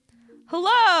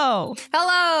Hello,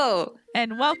 Hello!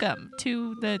 and welcome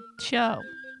to the show.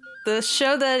 The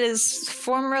show that is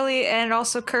formerly and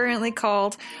also currently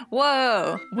called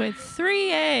Whoa! With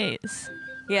 3 A's.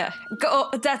 Yeah, go,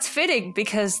 that's fitting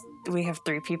because we have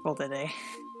 3 people today.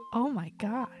 Oh my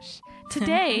gosh.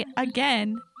 Today,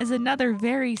 again, is another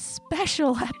very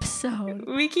special episode.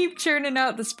 We keep churning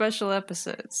out the special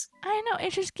episodes. I know,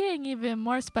 it's just getting even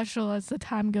more special as the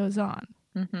time goes on.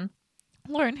 Mm-hmm.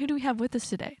 Lauren, who do we have with us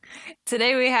today?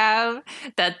 Today we have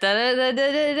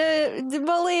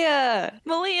Melia!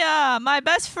 Melia, my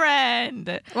best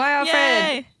friend. Wow,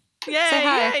 friend. Yay, Say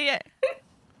hi. yay.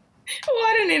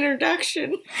 What an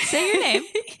introduction. Say your name.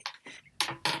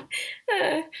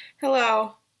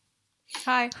 Hello.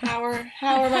 Hi. How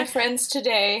are my friends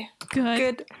today? Good.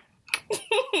 Good.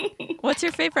 What's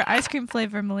your favorite ice cream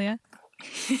flavor, Melia?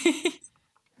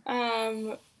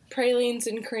 Pralines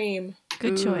and cream.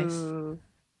 Good choice. Ooh.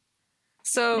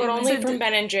 So, But only from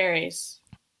Ben and Jerry's.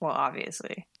 well,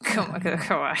 obviously. Come on.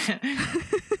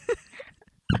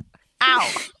 Ow.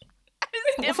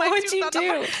 What'd you do?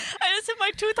 I just hit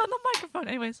my tooth on the microphone.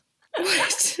 Anyways.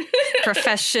 What?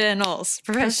 Professionals.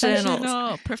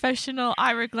 Professional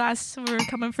Ira Glass, we're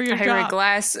coming for your Ira job.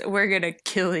 Glass, we're gonna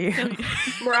kill you.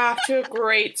 We're off to a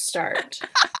great start.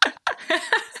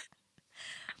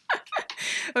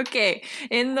 Okay,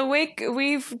 in the wake,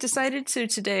 we've decided to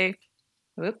today.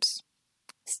 Whoops.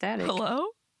 Static. Hello?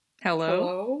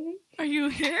 Hello? Are you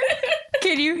here?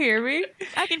 Can you hear me?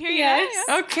 I can hear you. Yes.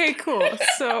 now, Okay, cool.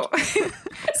 So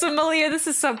Melia, this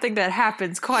is something that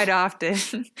happens quite often.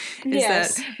 Is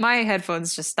Yes. that my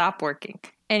headphones just stop working.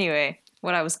 Anyway,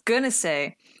 what I was gonna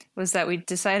say was that we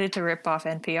decided to rip off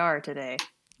NPR today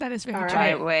That is very All true.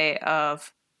 right. by way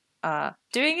of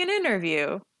doing an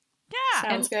interview. Yeah.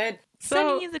 Sounds good.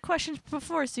 Sending So you the questions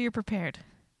before so you're prepared.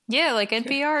 yeah, like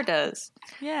NPR does.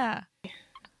 Yeah.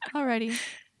 Alrighty.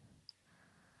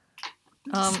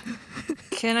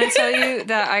 Can I tell you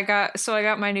that I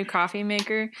got my new coffee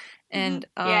maker, and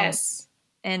Yes.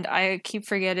 and I keep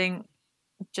forgetting.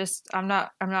 Just I'm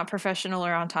not professional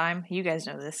or on time. You guys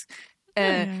know this,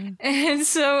 and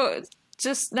so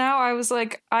just now I was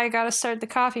like, I gotta start the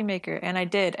coffee maker, and I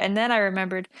did, and then I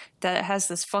remembered that it has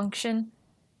this function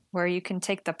where you can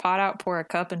take the pot out, pour a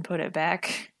cup, and put it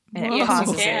back, and Whoa. it Yes,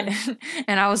 pauses you can. it,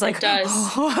 and I was like, It does.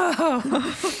 whoa.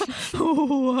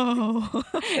 Whoa.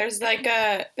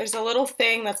 There's a little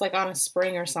thing that's like on a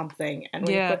spring or something, and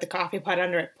when Yeah. you put the coffee pot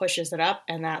under it, pushes it up,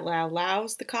 and that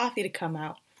allows the coffee to come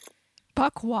out.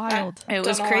 Buck wild. It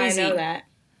was Don't know crazy. Why I know that.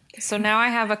 So now I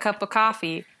have a cup of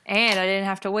coffee, and I didn't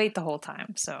have to wait the whole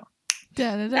time. So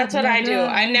That's what I do.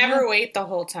 I never wait the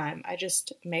whole time. I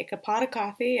just make a pot of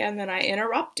coffee and then I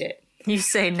interrupt it. you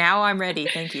say, now I'm ready,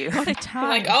 thank you. What a I'm time.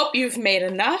 like, oh, you've made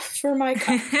enough for my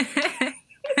cup.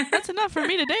 That's enough for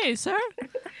me today, sir.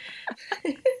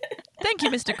 Thank you,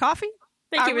 Mr. Coffee.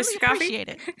 Thank I you, really Mr. Coffee. appreciate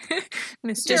it.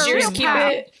 Mr. Does You're a yours real keep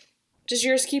pal. it? Does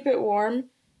yours keep it warm?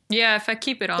 Yeah, if I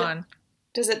keep it on.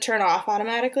 Does it turn off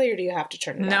automatically, or do you have to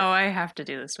turn it No, off? I have to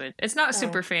do the switch. It's not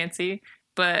super fancy,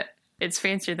 but it's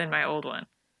fancier than my old one.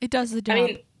 It does the job. I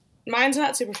mean, mine's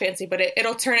not super fancy, but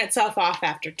it'll turn itself off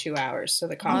after 2 hours, so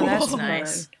the coffee Oh, that's doesn't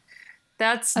nice. burn.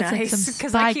 That's That's like nice, some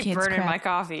because Spy I keep Kids burning crap. my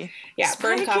coffee. Yeah, Spy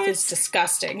burnt coffee is Kids.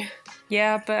 disgusting.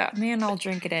 Yeah, but man, I'll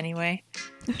drink it anyway.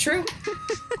 True.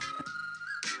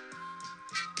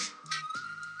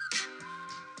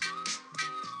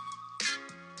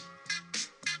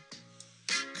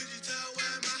 Could you tell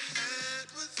where my head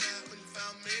was at when you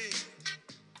found me?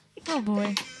 Oh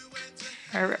boy.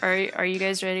 Are you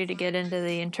guys ready to get into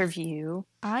the interview?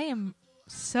 I am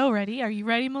so ready. Are you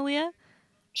ready, Melia?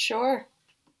 Sure.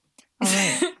 All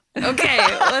right. Okay,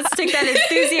 let's take that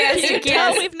enthusiastic No,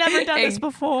 yes. we've never done this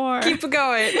before. Keep it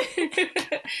going.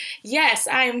 Yes,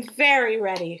 I'm very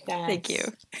ready, guys. Thank you.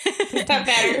 Is that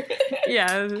better?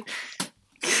 Yeah.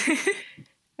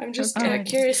 I'm just Okay.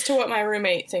 curious to what my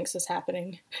roommate thinks is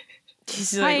happening.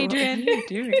 He's Hi, like, Adrian. What are you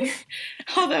doing?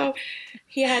 Although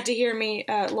he had to hear me,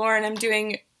 Lauren, I'm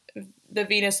doing the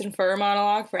Venus and Fur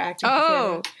monologue for acting. for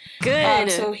Oh, Piano.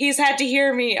 good. So he's had to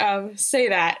hear me say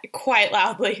that quite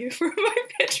loudly from my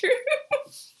bedroom.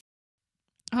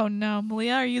 Oh no,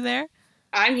 Melia, are you there?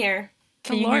 I'm here.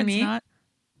 Can Oh, you hear Lauren's me? not.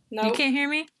 No. You can't hear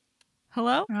me?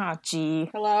 Hello? Oh, gee.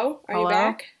 Hello? Are Hello? you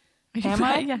back? Am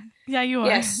I? Yeah. Yeah, you are.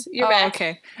 Yes, you're Oh, back.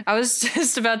 okay. I was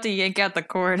just about to yank out the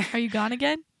cord. Are you gone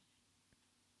again?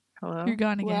 Hello? You're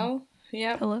gone again. Well,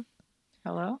 yep. Hello?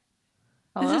 Hello?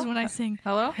 This Hello? is when I sing.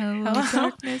 Hello? Hello, Hello?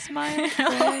 darkness, my old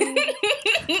friend.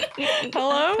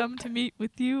 Hello? Come to meet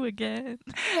with you again.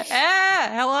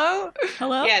 Hello?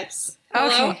 Hello? Yes.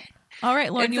 Hello? Okay. All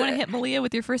right, Lauren, It's you want to a- hit Melia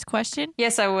with your first question?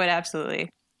 Yes, I would, absolutely.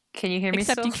 Can you hear me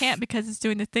Except still? you can't because it's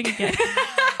doing the thing again.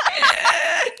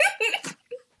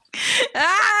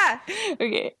 Ah!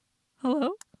 Okay.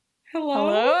 Hello?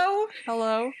 Hello?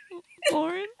 Hello?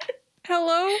 Lauren?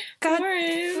 Hello? God.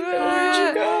 Lauren, where'd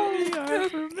you go? We are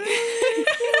familiar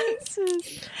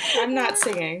faces. I'm not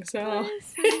singing, so.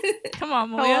 Come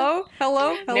on, Malia.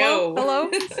 Hello? No. Hello?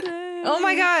 Oh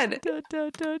my God. Da, da,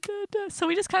 da, da, da. So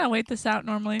we just kind of wait this out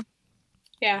normally.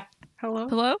 Yeah. Hello?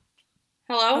 Hello?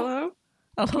 Hello? Hello?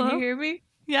 Oh, Can hello? you hear me?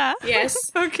 Yeah. Yes.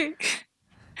 Okay.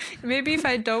 Maybe if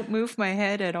I don't move my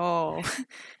head at all.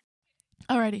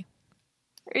 Alrighty.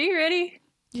 Are you ready?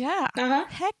 Yeah. Uh-huh.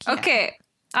 Heck yeah. Okay.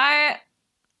 I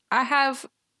have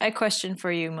a question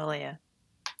for you, Melia.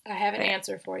 I have an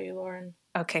answer for you, Lauren.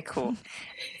 Okay, cool.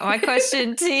 My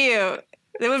question to you,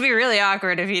 it would be really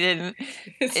awkward if you didn't,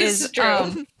 This is is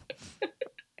true.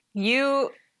 you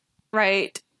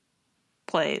write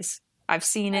plays. I've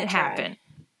seen it I try. happen.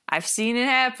 I've seen it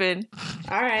happen.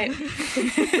 All right.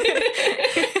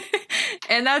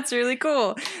 And that's really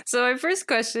cool. So my first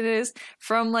question is,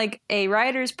 from like a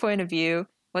writer's point of view,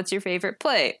 what's your favorite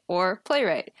play or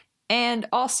playwright? And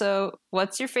also,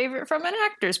 what's your favorite from an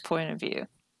actor's point of view?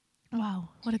 Wow.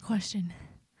 What a question.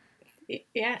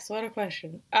 Yes, what a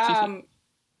question.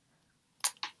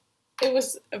 It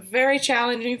was very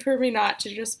challenging for me not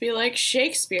to just be like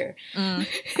Shakespeare.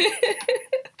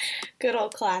 Good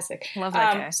old classic. Love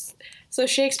that guy. So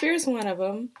Shakespeare's one of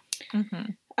them.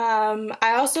 Mm-hmm.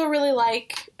 I also really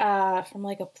like, from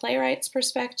like a playwright's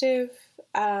perspective,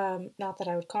 not that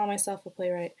I would call myself a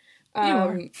playwright. You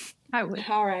are. I would.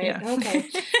 All right. Yeah. Okay.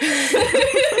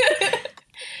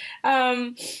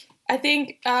 I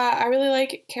think I really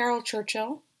like Carol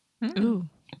Churchill. Ooh.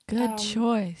 Good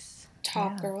choice.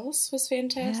 Top Yeah. Girls was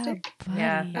fantastic. Yeah, buddy.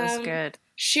 Yeah, that was good.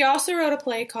 She also wrote a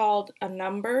play called A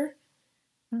Number,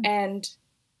 and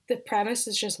the premise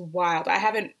is just wild. I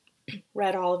haven't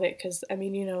read all of it because, I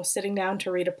mean, you know, sitting down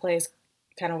to read a play is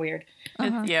kind of weird.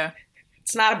 Uh-huh. Yeah.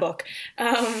 It's not a book.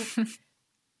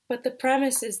 But the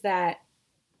premise is that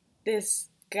this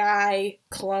guy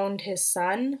cloned his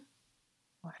son,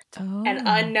 What? Oh. and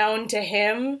unknown to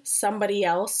him, somebody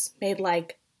else made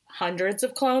like hundreds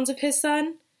of clones of his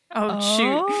son. Oh,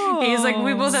 shoot. He's like,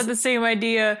 we both had the same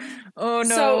idea. Oh,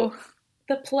 no. So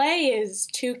the play is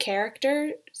two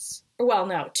characters. Well,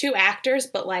 no, two actors,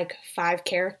 but like 5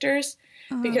 characters,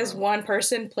 because one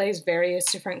person plays various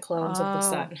different clones of the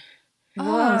son. Oh,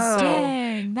 Whoa.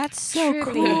 dang. That's so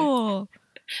Trippy. cool.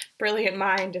 Brilliant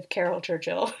mind of Carol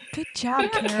Churchill. Good job,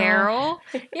 Carol. Carol?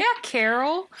 Yeah,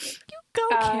 Carol. You go,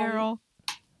 Carol.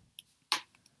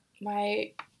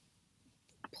 My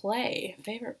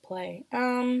favorite play.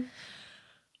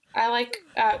 I like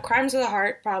Crimes of the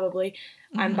Heart, probably.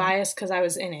 I'm biased because I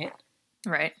was in it.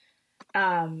 Right.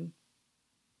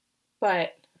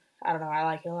 But I don't know, I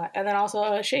like it a lot. And then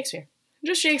also Shakespeare.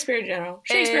 Just Shakespeare in general.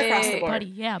 Shakespeare across the board. Buddy,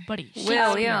 yeah, buddy.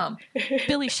 William.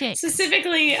 Billy Shakes.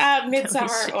 Specifically Midsummer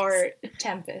Delicious. or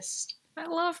Tempest. I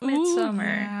love Ooh, Midsummer.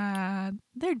 yeah.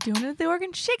 They're doing it at the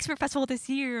Oregon Shakespeare Festival this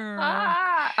year.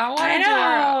 I want I to do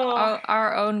know.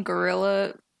 our own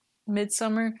guerrilla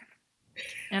Midsummer.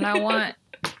 And I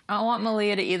want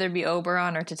Melia to either be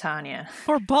Oberon or Titania.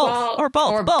 Or both. Well, or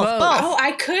both. or both. both. Both. Oh,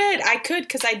 I could,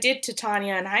 because I did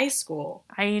Titania in high school.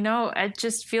 I know. I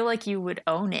just feel like you would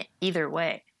own it either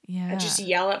way. Yeah. I just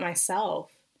yell at myself.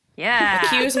 Yeah.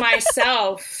 Accuse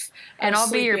myself. And of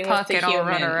I'll be your sleeping with puck the and I'll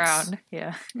run humans. around.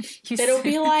 Yeah.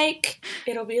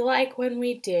 It'll be like when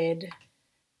we did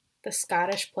the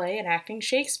Scottish play enacting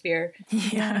Shakespeare.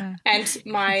 Yeah. And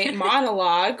my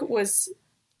monologue was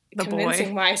The convincing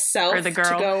boy. myself Or the girl.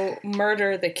 to go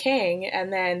murder the king,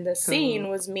 and then the scene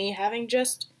was me having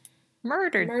just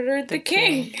murdered the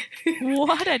king.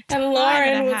 What a time And Lauren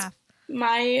and a was half.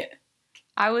 my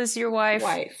I was your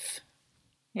wife.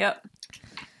 Yep.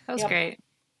 That was Yep. great.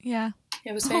 Yeah.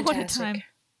 It was Oh, fantastic. what a time.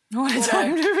 What a What a-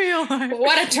 time to be alive.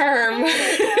 What a term.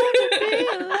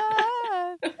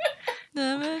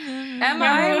 Am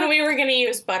Remember when I? we were going to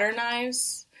use butter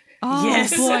knives? Oh,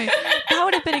 Yes. boy. That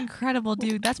would have been incredible,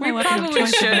 dude. That's my We weapon of probably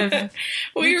choice. should have.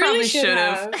 We probably really should should've.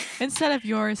 have. Instead of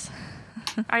yours.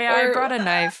 I Or- brought a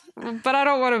knife, but I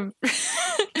don't want to.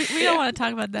 We don't want to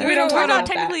talk about that. We don't We're talk not about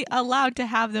that. technically allowed to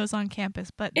have those on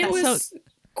campus, but It that's was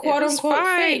quote it was unquote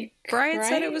fine. fake. Brian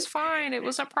said it right? was fine. It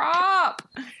was a prop.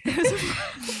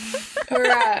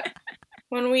 Or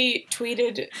when we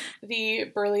tweeted the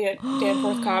brilliant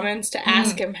Danforth Commons to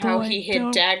ask him how boy, he hid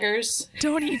don't- daggers.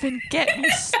 Don't even get me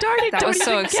started. That Don't was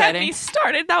so even exciting. Get me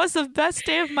started. That was the best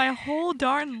day of my whole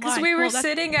darn life. Because we were Well, that's-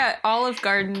 sitting at Olive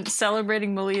Garden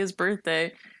celebrating Malia's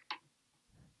birthday.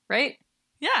 Right?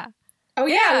 Yeah. Oh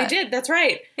yeah, we did. That's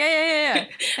right. Yeah. And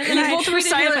And then you I both were tweeted him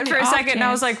silent on for the a off second, and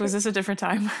I was chance. like, was this a different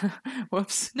time?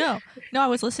 Whoops. No, I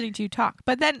was listening to you talk.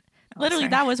 But then literally sorry.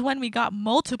 that was when we got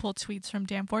multiple tweets from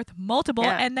Danforth. Multiple.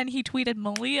 Yeah. And then he tweeted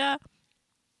Melia.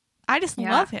 I just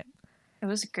Yeah. love him. It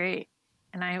was great.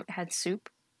 And I had soup.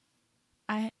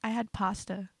 I had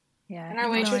pasta. Yeah. And our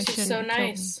Even though I waitress was so shouldn't have killed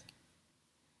nice.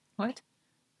 What?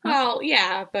 Well,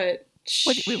 yeah, but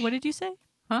What did you say?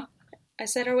 Huh? I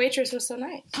said our waitress was so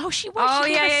nice. Oh, she was. Oh,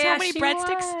 she yeah, gave us yeah, so many she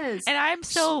breadsticks. was. And I'm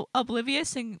so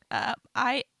oblivious. And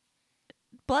I,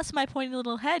 bless my pointy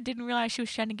little head, didn't realize she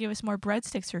was trying to give us more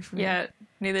breadsticks for free. Yeah,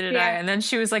 neither did Yeah. I. And then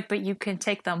she was like, but you can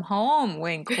take them home,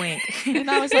 wink, wink.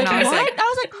 And I was like, And I was what? like,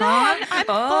 I was like, no, huh? I'm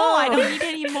full. I don't need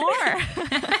any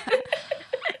more.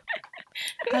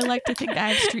 I like to think I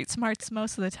have street smarts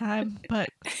most of the time, but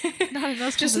not in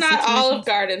those Just kinds of not Olive situations.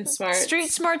 Garden smart. Street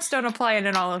smarts don't apply in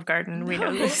an Olive Garden. We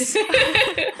know this.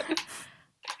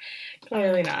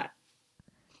 Clearly not.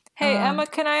 Hey, Emma,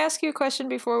 can I ask you a question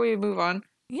before we move on?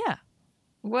 Yeah.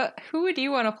 Who would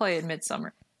you want to play in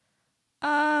Midsummer?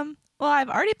 Well, I've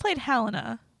already played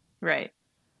Helena. Right.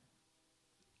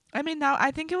 I mean, now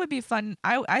I think it would be fun.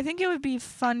 I think it would be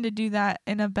fun to do that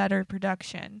in a better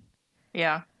production.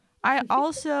 Yeah. I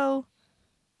also,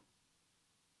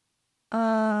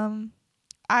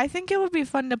 I think it would be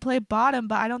fun to play Bottom,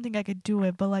 but I don't think I could do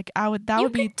it. But like, I would. That You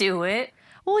would be. could do it.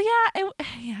 Well,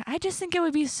 yeah. I just think it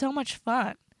would be so much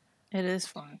fun. It is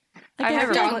fun. Like, I've I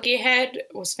never feel like- Donkey Head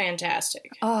was fantastic.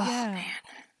 Oh, Yeah. man.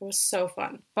 It was so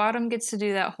fun. Bottom gets to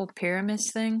do that whole pyramid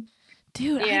thing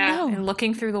Dude, Yeah. I know. and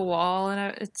looking through the wall,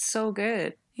 and it's so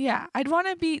good. Yeah, I'd want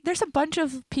to be. There's a bunch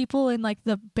of people in like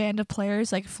the band of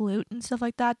players, like flute and stuff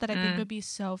like that, that I think would be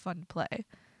so fun to play.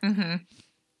 Mm-hmm.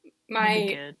 My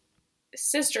Good.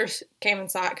 sister came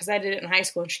and saw it because I did it in high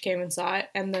school, and she came and saw it.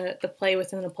 And the play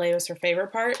within the play was her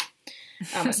favorite part,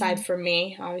 aside from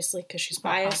me, obviously, because she's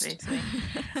biased.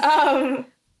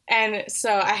 And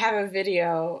so I have a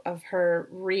video of her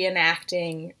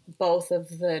reenacting both of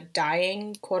the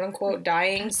dying, quote unquote,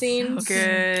 dying scenes.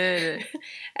 Good.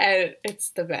 And it's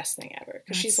the best thing ever.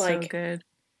 Because she's like, so good.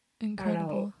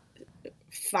 Incredible.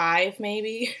 5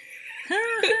 maybe.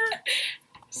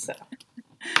 So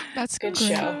That's good great.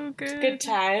 show. So good. Good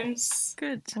times.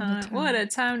 Good What a time. time. What a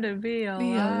time to be alive.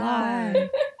 Be alive.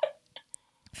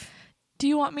 Do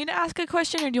you want me to ask a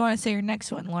question, or do you want to say your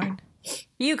next one, Lauren?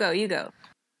 You go.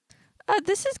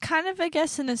 This is kind of, I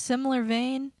guess, in a similar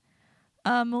vein,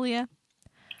 Malia.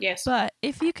 Yes. But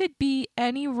if you could be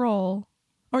any role,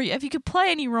 or if you could play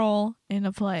any role in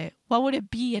a play, what would it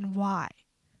be and why?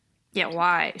 Yeah,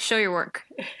 why? Show your work.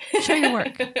 Show your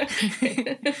work.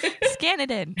 Scan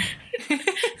it in.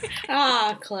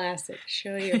 Classic.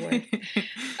 Show your work.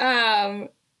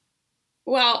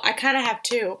 Well, I kind of have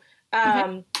 2.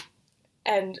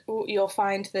 And you'll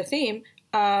find the theme.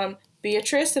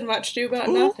 Beatrice and Much Ado About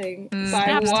Nothing by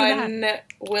Snaps to one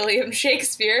William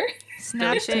Shakespeare.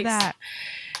 Snaps to Shakes. that.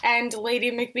 And Lady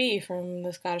McBee from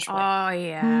the Scottish play. Oh,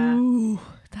 yeah. Ooh,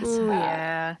 that's Ooh,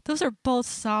 yeah. those are both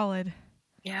solid.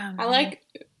 Yeah, I like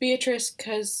Beatrice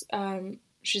because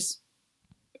she's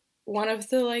one of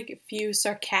the like few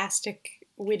sarcastic,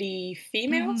 witty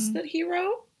females that he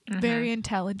wrote. Very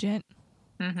intelligent.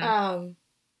 And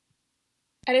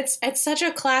it's such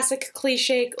a classic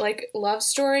cliche like love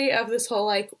story of this whole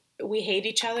like we hate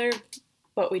each other,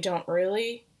 but we don't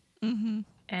really.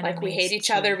 Like we hate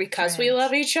each other because we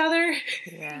love each other.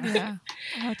 Yeah. Yeah.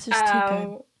 Oh, it's just too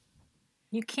good.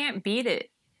 You can't beat it.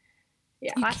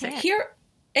 Yeah. Classic.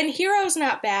 Hero's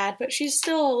not bad, but she's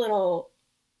still a little.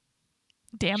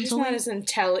 She's Damsel. not as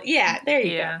intelligent. Yeah, there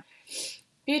you Yeah. go.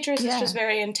 Beatrice Yeah. is just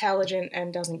very intelligent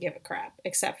and doesn't give a crap,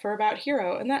 except for about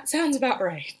Hero, and that sounds about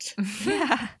right.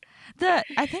 Yeah.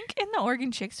 I think in the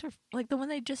Oregon Chicks, like the one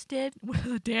they just did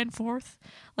with Danforth,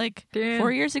 like Dan.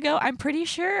 4 years ago, I'm pretty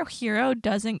sure Hero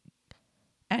doesn't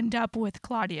end up with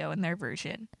Claudio in their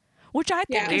version, which I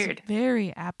think Yeah. is Weird.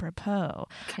 very apropos.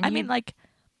 I mean, like,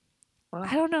 Well,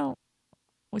 I don't know.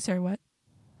 Sorry, what?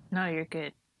 no, you're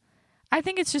good. I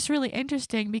think it's just really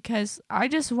interesting because I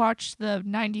just watched the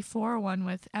 94 one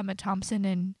with Emma Thompson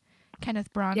and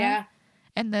Kenneth Branagh Yeah.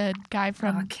 and the guy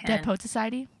from Ken. Dead Poet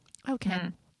Society. Oh,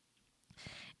 Ken.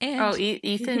 And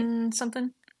Ethan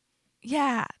something?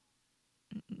 yeah.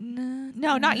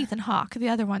 No, not Ethan Hawke, the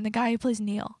other one, the guy who plays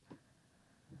Neil.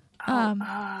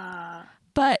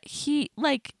 But he,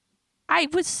 like, I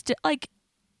was still, like,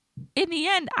 in the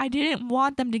end, I didn't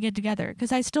want them to get together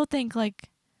because I still think, like,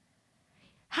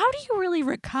 how do you really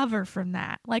recover from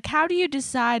that? Like, how do you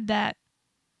decide that?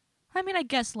 I mean, I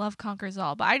guess love conquers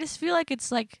all, but I just feel like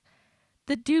it's like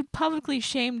the dude publicly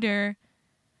shamed her,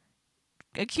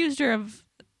 accused her of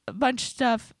a bunch of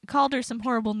stuff, called her some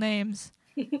horrible names,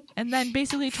 and then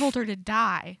basically told her to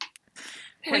die.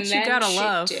 Which you gotta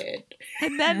love. Did.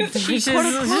 And then she quote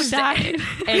unquote died.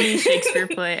 Any Shakespeare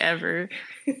play ever.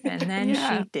 And then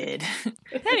she did.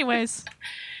 Anyways.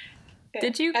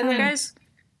 Did you guys...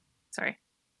 Sorry.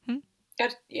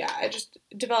 I just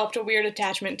developed a weird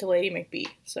attachment to Lady McBee,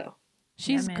 so.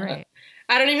 She's great.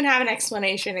 I don't even have an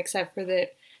explanation except for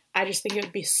that I just think it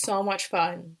would be so much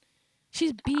fun.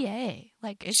 She's BA.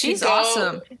 Like, she's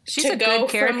awesome. She's a good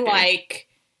character. From, like,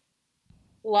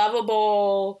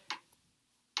 lovable,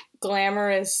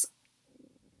 glamorous,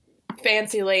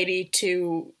 fancy lady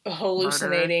to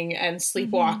hallucinating and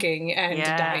sleepwalking and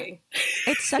dying.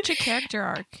 It's such a character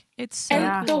arc. It's so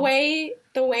and cool.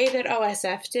 the way that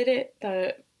OSF did it,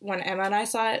 when Emma and I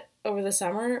saw it over the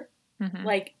summer,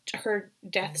 like her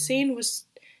death scene was.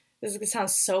 This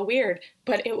sounds so weird,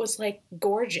 but it was like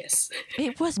gorgeous.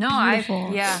 It was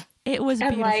beautiful. It was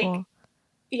beautiful.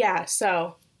 Like,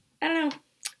 so I don't know,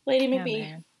 Lady McBee.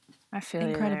 Man. I feel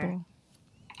incredible.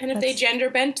 And if they gender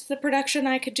bent the production,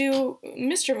 I could do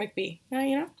Mr. McBee.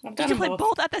 I've done you play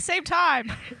both at the same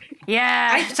time.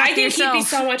 I think he'd be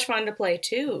so much fun to play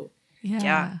too.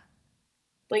 Yeah.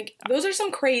 Like those are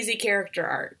some crazy character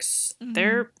arcs.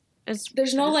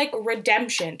 There's no like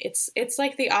redemption. It's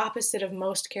like the opposite of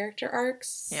most character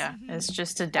arcs. Yeah, it's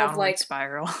just a downward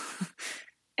spiral.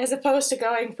 As opposed to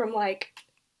going from like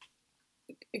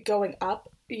going up,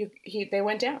 they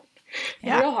went down.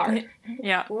 Real hard.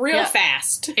 Yeah. Real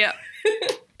fast. Yeah.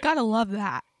 Gotta love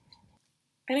that.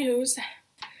 Anywho's.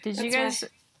 Did you guys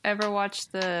ever watch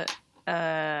the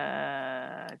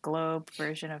Globe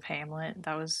version of Hamlet?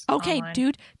 That was online.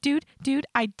 dude,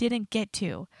 I didn't get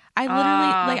to. I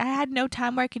literally I had no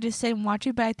time where I could just sit and watch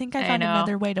it, but I think I found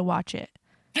another way to watch it.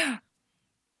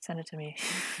 Send it to me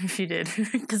if you did,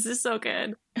 because it's so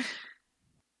good.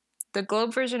 The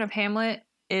Globe version of Hamlet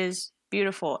is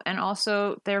beautiful, and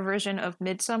also their version of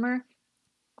Midsummer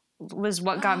was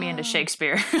what got me into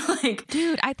Shakespeare.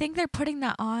 Dude, I think they're putting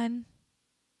that on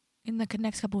in the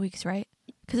next couple weeks, right?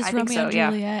 Because it's I think Romeo and so, yeah.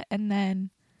 Juliet, and then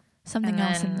something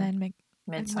else, and then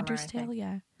Midsummer, Winter's Tale.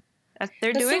 Yeah,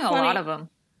 they're That's doing so a funny. lot of them.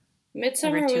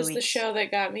 Midsummer was the weeks. show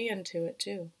that got me into it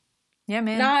too. Yeah,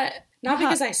 man. Not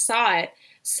because I saw it.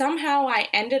 Somehow I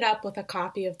ended up with a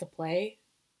copy of the play.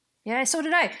 Yeah, so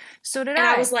did I. And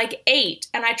I was like 8,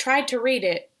 and I tried to read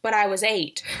it, but I was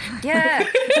 8. Yeah,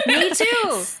 me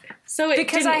too. So it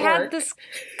because didn't I had work. this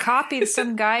copy,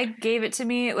 some guy gave it to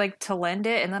me like to lend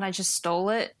it, and then I just stole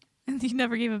it. and you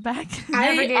never gave it back.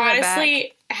 I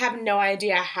honestly have no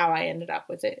idea how I ended up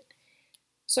with it.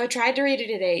 So I tried to read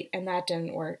it at 8, and that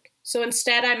didn't work. So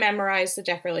instead, I memorized the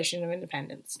Declaration of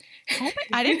Independence. Oh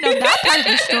I didn't know that part of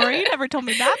the story. You never told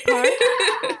me that part.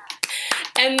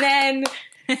 And then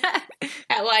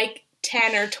at like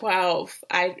 10 or 12,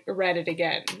 I read it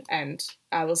again, and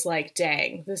I was like,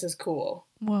 dang, this is cool.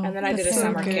 Whoa, and then I did a so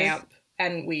summer good. camp,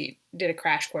 and we did a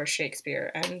crash course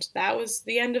Shakespeare, and that was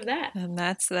the end of that. And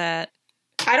that's that.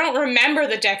 I don't remember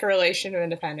the Declaration of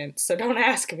Independence, so don't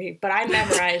ask me, but I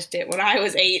memorized it when I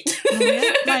was 8.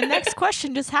 My next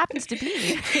question just happens to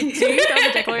be, Do you know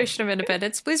the Declaration of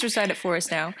Independence? Please recite it for us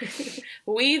now.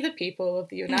 We, the people of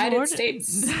the United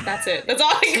States. That's it. That's all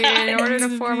I got. In order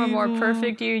to form a more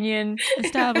perfect union,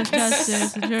 establish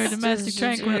justice, ensure domestic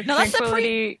tranquility. No, that's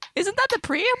the isn't that the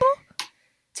preamble?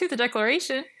 To the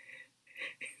Declaration.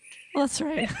 Well, that's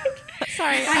right.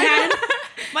 Sorry,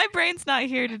 my brain's not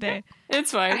here today.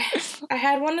 It's fine. I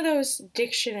had one of those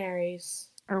dictionaries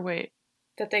Or wait.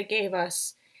 that they gave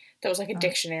us that was like a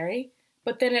dictionary,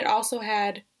 but then it also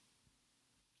had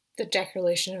the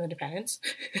Declaration of Independence.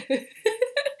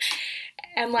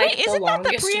 And like Wait, the isn't that the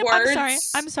longest preamble?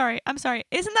 words. I'm sorry.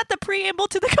 Isn't that the preamble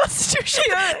to the Constitution?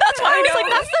 Yeah, That's why I was I know.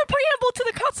 like, that's the preamble to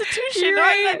the Constitution. You're No,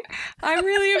 right. I'm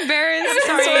really embarrassed. I'm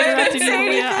sorry, So I I didn't interrupted say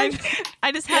you. Yeah, anything.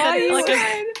 I just had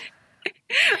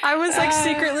I was like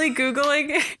secretly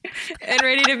Googling and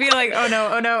ready to be like, oh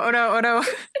no.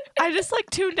 I just like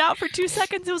tuned out for 2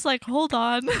 seconds. It was like, hold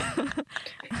on.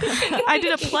 I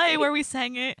did a play where we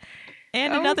sang it,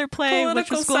 and another play which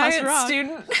was Schoolhouse Rock.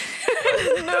 Student.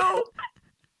 No.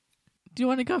 Do you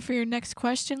want to go for your next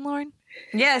question, Lauren?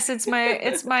 Yes, it's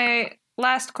my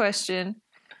last question,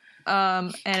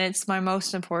 and it's my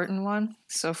most important one.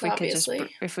 So if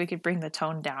we could bring the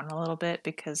tone down a little bit,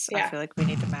 because I feel like we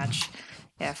need to match.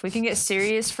 Yeah, if we can get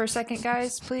serious for a second,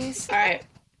 guys, please. All right.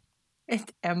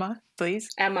 Emma, please.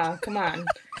 Emma, come on.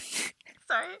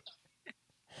 Sorry.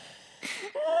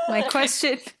 My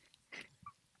question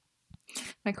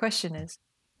is.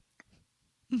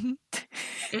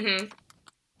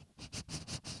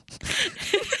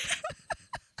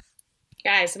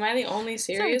 Guys, am I the only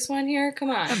serious one here? Come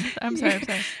on. I'm sorry.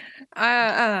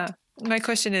 My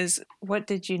question is, what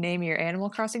did you name your Animal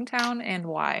Crossing town and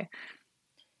why?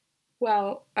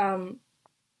 Well,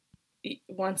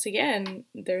 once again,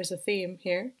 there's a theme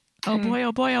here. Oh boy,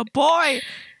 oh boy, oh boy!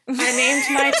 I named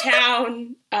my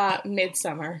town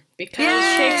Midsummer because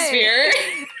Shakespeare.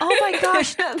 Oh my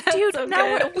gosh, dude! so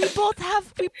Now good. we both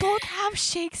have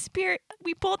Shakespeare.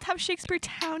 We both have Shakespeare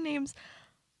town names.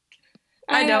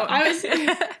 I know.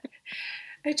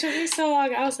 It took me so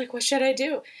long. I was like, what should I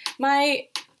do? I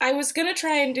was gonna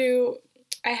try and do.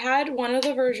 I had one of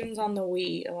the versions on the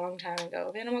Wii a long time ago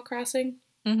of Animal Crossing.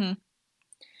 Mm-hmm.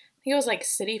 I think it was like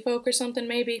City Folk or something,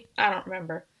 maybe. I don't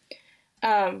remember.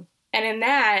 And in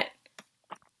that,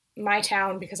 my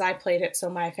town, because I played it so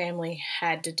my family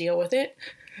had to deal with it,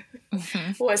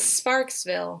 was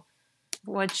Sparksville.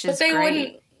 Which is But they great.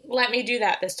 wouldn't let me do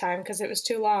that this time because it was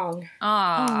too long.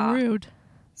 Oh, rude.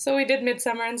 So we did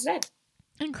Midsummer instead.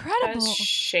 Incredible. As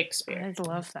Shakespeare. I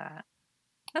love that.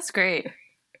 That's great.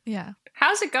 Yeah.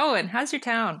 How's it going? How's your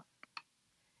town?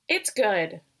 It's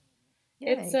good.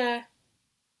 Yay.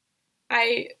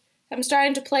 It's I'm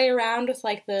starting to play around with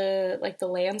like the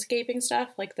landscaping stuff,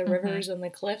 like the rivers and the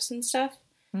cliffs and stuff.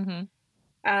 Mm-hmm.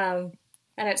 And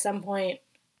at some point,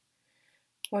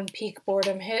 when peak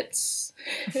boredom hits,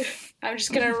 I'm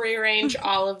just gonna rearrange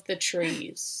all of the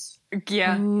trees.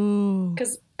 Yeah.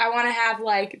 Because I want to have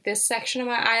like this section of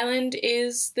my island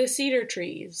is the cedar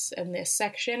trees, and this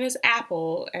section is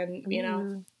apple, and you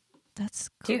know. That's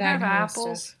cool. Do you have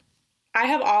apples? I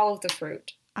have all of the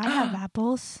fruit. I have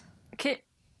apples.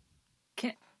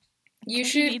 You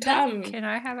should come Can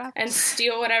I have apples? and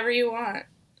steal whatever you want.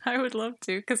 I would love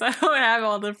to, because I don't have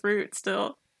all the fruit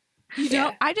still. You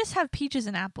don't? I just have peaches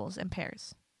and apples and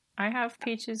pears. I have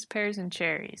peaches, pears, and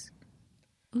cherries.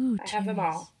 Ooh, I have them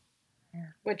all. Yeah.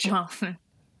 Which Well,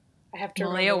 I have to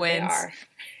Malia remember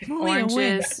what they wins. are.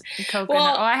 Oranges, coconut.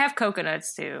 Well- I have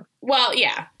coconuts too. Well,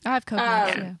 yeah. I have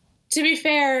coconuts. Um, Yeah. To be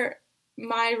fair,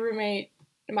 my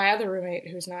other roommate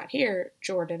who's not here,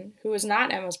 Jordan, who is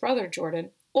not Emma's brother, Jordan,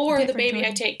 or the Different baby I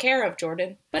Jordan. take care of,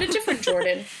 Jordan, but a different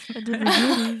Jordan.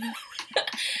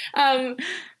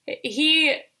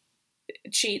 He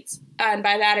cheats, and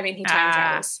by that I mean he time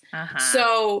travels. Uh-huh.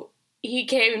 So he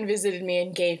came and visited me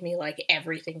and gave me like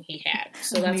everything he had.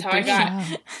 So that's how I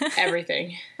got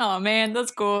everything. Oh man,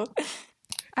 that's cool.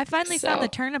 I finally found So- the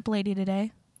turnip lady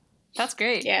today. That's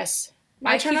great. Yes.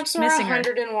 My I keep turnips were missing her.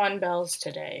 101 bells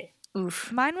today.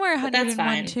 Oof. Mine were But that's 101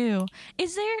 fine. too.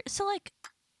 Is there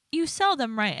you sell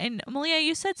them, right? And Malia,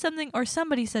 you said something, or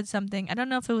somebody said something. I don't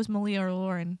know if it was Malia or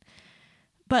Lauren,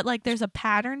 but like there's a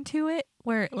pattern to it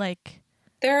where like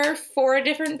There are 4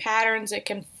 different patterns it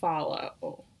can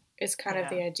follow, is kind of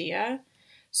the idea.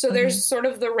 So there's sort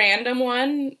of the random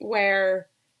one where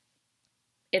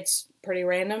it's pretty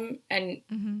random, and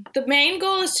the main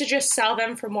goal is to just sell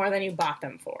them for more than you bought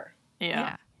them for.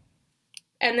 Yeah.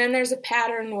 And then there's a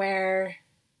pattern where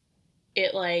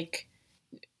it like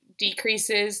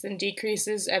decreases, then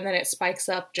decreases, and then it spikes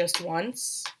up just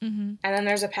once. Mm-hmm. And then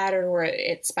there's a pattern where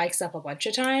it spikes up a bunch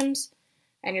of times,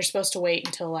 and you're supposed to wait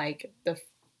until like the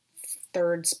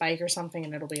 3rd spike or something,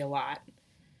 and it'll be a lot.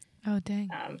 Oh dang.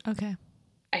 Okay.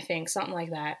 I think something like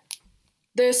that.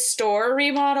 The store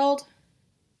remodeled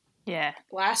Yeah.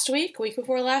 week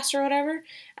before last or whatever,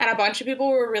 and a bunch of people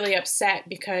were really upset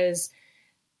because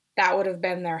that would have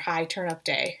been their high turnip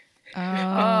day.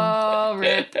 Oh,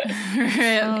 rip. Rip.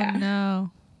 Oh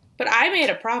no. But I made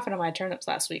a profit on my turnips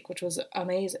last week, which was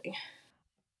amazing.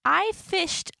 I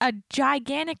fished a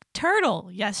gigantic turtle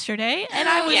yesterday, and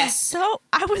I was so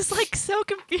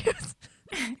confused.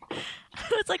 I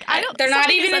was like, They're not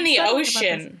something even is in the unsettling about this.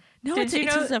 ocean. No, Did it's you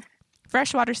know- just a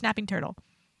freshwater snapping turtle.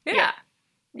 Yeah.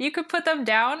 You could put them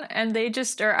down and they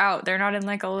just are out. They're not in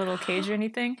like a little cage or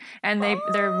anything. And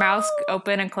their mouths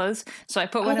open and close. So I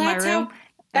put one in my room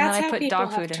and then I put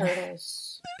dog food in it.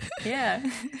 turtles. Yeah.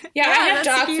 Yeah, I have that's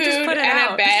dog if food you just put it and a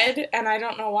out. bed, and I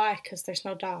don't know why, because there's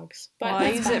no dogs. But Well, I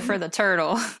that's use fine. it for the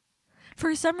turtle.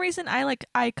 For some reason,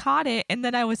 I caught it, and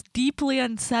then I was deeply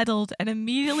unsettled and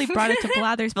immediately brought it to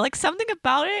Blathers. But like something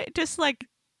about it just like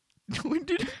didn't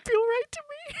feel right to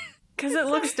me. Because it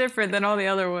looks different than all the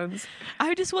other ones.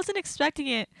 I just wasn't expecting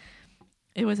it.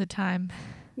 It was a time.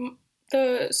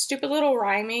 The stupid little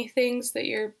rhymey things that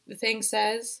the thing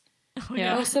says, Oh,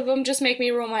 Yeah. most of them just make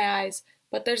me roll my eyes.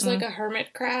 But there's like a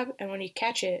hermit crab, and when you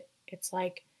catch it, it's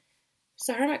like, it's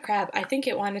a hermit crab. I think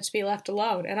it wanted to be left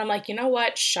alone. And I'm like, you know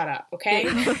what? Shut up, okay?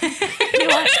 You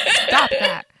know what? Stop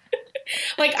that.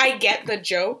 Like, I get the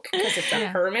joke, because it's a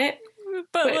hermit. But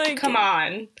But like, come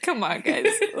on. Come on, guys.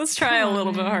 Let's try a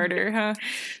little bit harder, huh?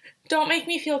 don't make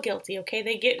me feel guilty, okay?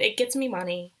 It gets me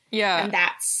money. Yeah. And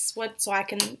that's so I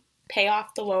can pay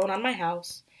off the loan on my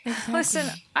house. Exactly. Listen,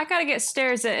 I gotta get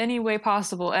stairs at any way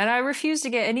possible, and I refuse to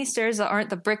get any stairs that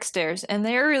aren't the brick stairs, and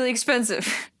they are really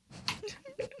expensive.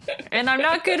 And I'm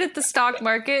not good at the stock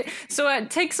market, so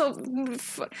it takes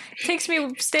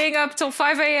me staying up till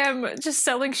 5 a.m. just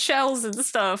selling shells and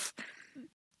stuff.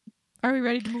 Are we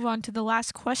ready to move on to the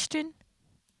last question?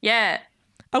 Yeah.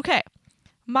 Okay.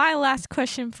 My last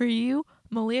question for you,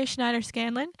 Melia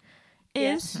Scanlon,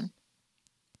 is... Yes.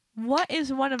 What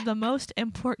is one of the most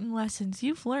important lessons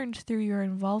you've learned through your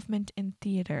involvement in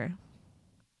theater?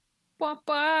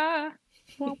 Wah-wah.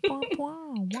 Wow, wow,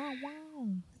 wow, wow,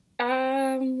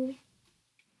 wow.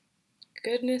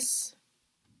 Goodness.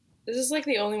 This is like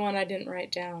the only one I didn't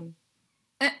write down.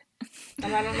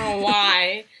 And I don't know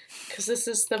why, because this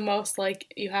is the most,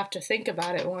 like, you have to think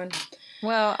about it one.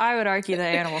 Well, I would argue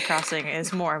that Animal Crossing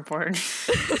is more important.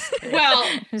 Well,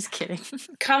 Just kidding.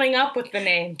 coming up with the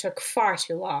name took far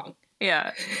too long.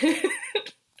 Yeah. Because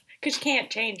you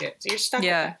can't change it, so you're stuck with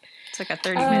it. It's like a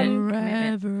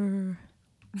 30-minute commitment.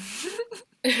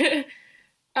 Forever.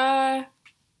 I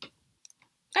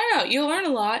don't know. You learn a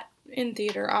lot in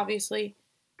theater, obviously.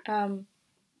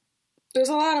 There's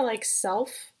a lot of, like,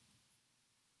 self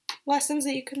lessons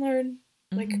that you can learn,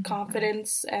 like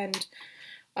confidence and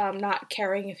not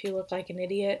caring if you look like an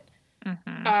idiot.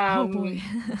 Mm-hmm. Oh, boy.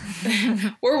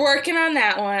 We're working on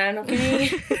that one, okay?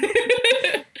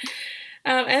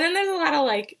 And then there's a lot of,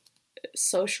 like,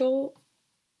 social,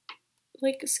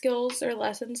 like, skills or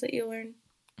lessons that you learn.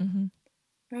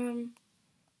 Mm-hmm.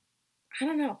 I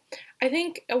don't know. I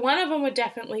think one of them would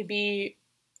definitely be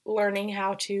learning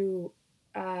how to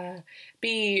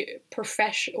be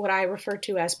what I refer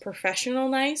to as professional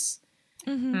nice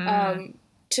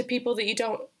to people that you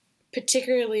don't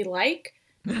particularly like,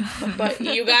 but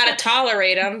you gotta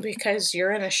tolerate them because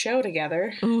you're in a show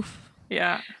together. Oof.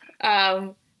 Yeah.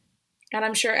 And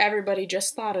I'm sure everybody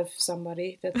just thought of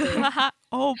somebody that they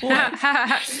Oh, boy.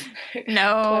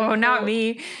 No, not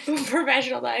me.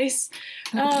 professional nice.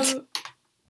 I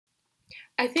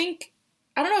think,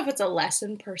 I don't know if it's a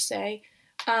lesson per se,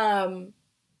 but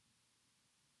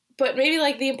maybe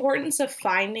like the importance of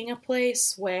finding a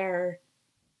place where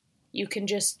you can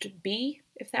just be,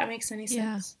 if that makes any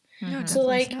sense. No, So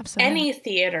like snaps on any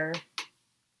theater,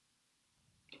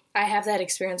 I have that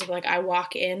experience of like I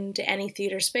walk into any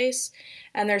theater space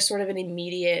and there's sort of an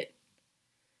immediate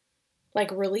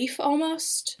like relief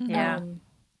almost. Yeah.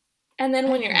 And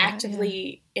then when you're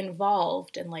actively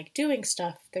involved and like doing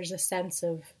stuff, there's a sense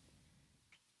of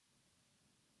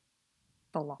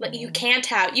like you can't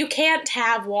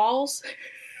have walls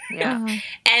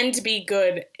and be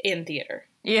good in theater.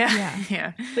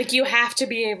 Yeah. Like you have to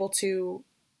be able to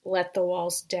let the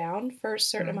walls down for a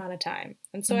certain amount of time.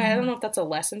 And so I don't know if that's a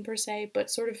lesson per se, but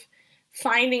sort of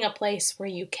finding a place where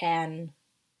you can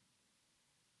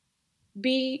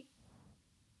be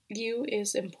you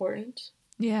is important.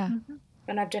 Yeah.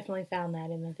 And I've definitely found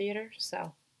that in the theater,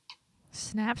 so.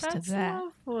 Snaps That's to that.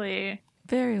 lovely.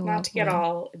 Very lovely. Not to get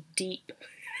all deep.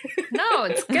 No,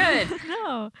 it's good.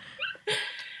 No.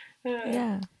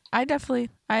 Yeah. I definitely,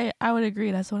 I would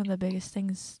agree. That's one of the biggest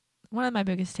things, one of my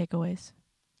biggest takeaways.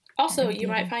 Also, you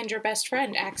might find your best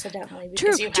friend accidentally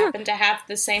because you happen to have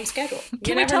the same schedule.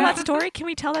 Can we tell that story? Can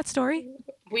we tell that story?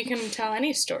 We can tell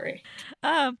any story.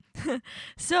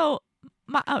 So,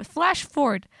 flash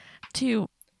forward to,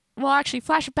 well, actually,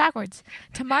 flash backwards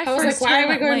to my I was first like, why time are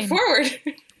we at going Lane. forward?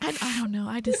 I don't know.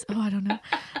 I don't know.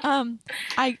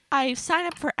 I signed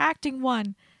up for acting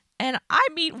 1, and I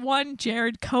meet one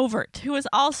Jared Covert, who is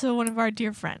also one of our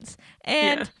dear friends,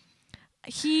 and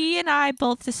he and I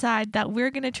both decide that we're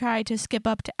going to try to skip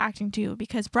up to acting 2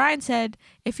 because Brian said,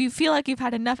 if you feel like you've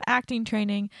had enough acting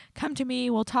training, come to me,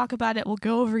 we'll talk about it, we'll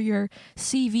go over your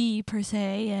CV per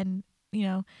se, and, you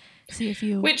know, see if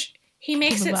you... Which, he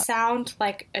makes it sound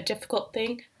like a difficult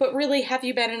thing, but really, have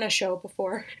you been in a show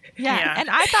before? Yeah. And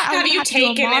I thought I have would you have to do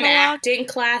a taken an monologue. acting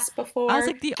class before? I was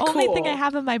like, the only thing I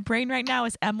have in my brain right now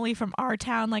is Emily from Our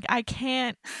Town. Like, I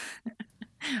can't...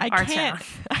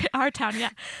 Our Town,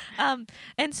 yeah.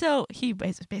 And so he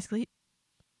basically,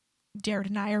 Jared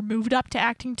and I are moved up to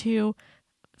acting 2.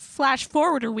 Flash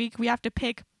forward a week, we have to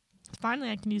pick. Finally,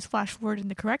 I can use flash forward in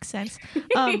the correct sense.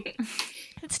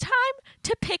 It's time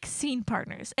to pick scene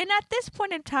partners. And at this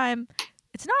point in time,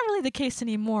 it's not really the case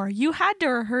anymore. You had to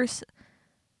rehearse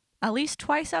at least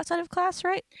twice outside of class,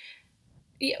 right?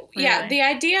 Yeah. Really? Yeah. The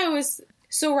idea was,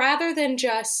 so rather than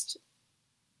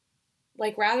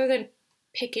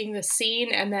picking the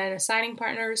scene and then assigning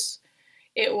partners,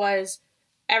 it was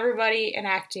everybody in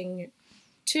acting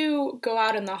to go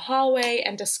out in the hallway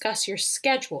and discuss your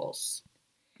schedules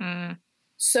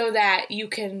so that you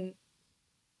can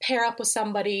pair up with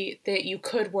somebody that you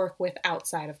could work with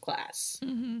outside of class.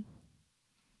 Mm-hmm.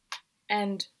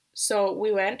 And so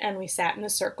we went and we sat in a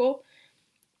circle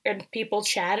and people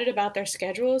chatted about their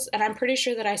schedules. And I'm pretty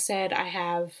sure that I said I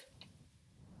have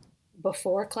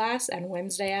before class and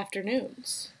Wednesday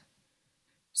afternoons.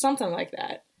 Something like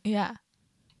that. Yeah.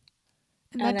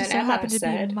 And that just so happened to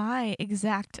be my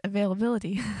exact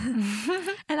availability.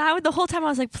 And the whole time I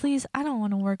was like, please, I don't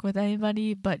want to work with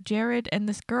anybody but Jared and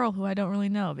this girl who I don't really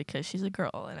know because she's a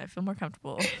girl and I feel more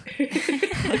comfortable.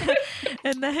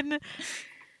 and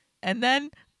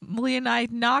then Melia and I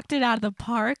knocked it out of the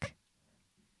park.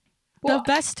 Well, the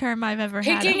best term I've ever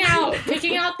had.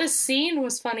 Picking out the scene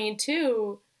was funny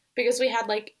too because we had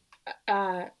like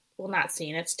not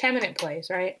scene, it's 10-minute plays,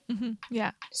 right? Mm-hmm.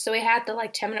 Yeah. So we had the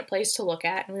 10-minute plays to look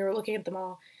at, and we were looking at them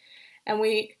all. And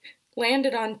we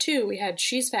landed on 2. We had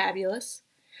She's Fabulous,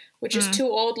 which is 2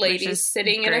 old ladies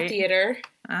sitting in a theater,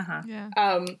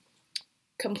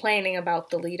 complaining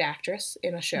about the lead actress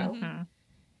in a show. Mm-hmm.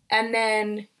 And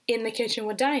then In the Kitchen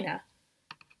with Dinah,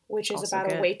 which is also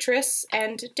about a waitress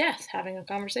and death having a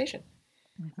conversation.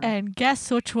 Mm-hmm. And guess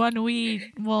which one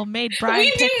made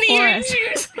Brian pick for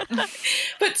us.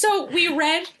 But so we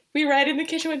read In the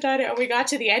Kitchen with Dinah, and we got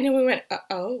to the end, and we went,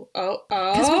 oh.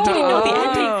 Because we didn't know the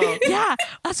ending. Yeah,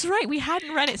 that's right. We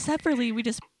hadn't read it separately. We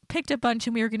just picked a bunch,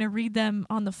 and we were going to read them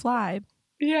on the fly.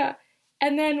 Yeah.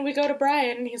 And then we go to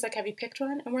Brian, and he's like, have you picked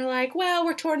one? And we're like, well,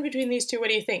 we're torn between these 2. What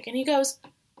do you think? And he goes,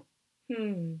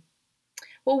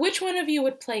 well, which one of you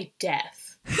would play Death?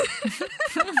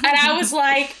 And I was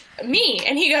like, me.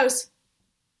 And he goes,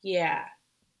 yeah.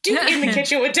 Do In the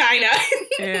Kitchen with Dinah.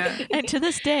 Yeah. And to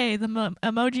this day, the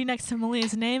emoji next to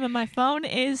Melia's name on my phone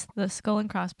is the skull and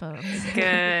crossbones.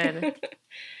 Good.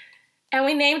 And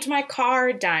we named my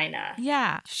car Dinah.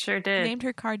 Yeah. Sure did. Named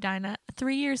her car Dinah.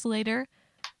 3 years later,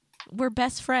 we're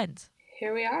best friends.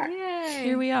 Here we are. Yay.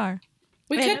 Here we are.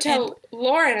 We could tell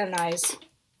Lauren and I's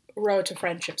road to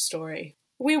friendship story.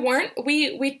 We weren't.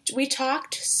 We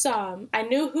talked some. I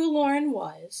knew who Lauren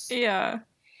was. Yeah.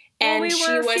 And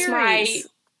she was my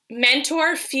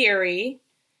mentor, Fury.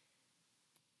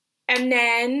 And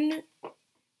then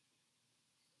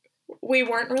we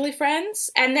weren't really friends.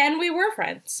 And then we were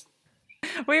friends.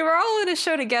 We were all in a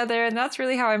show together, and that's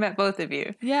really how I met both of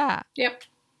you. Yeah. Yep.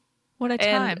 What a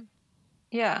time.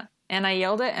 Yeah. And I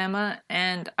yelled at Emma,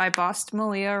 and I bossed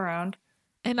Melia around.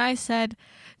 And I said,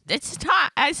 it's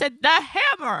time. I said, the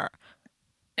hammer.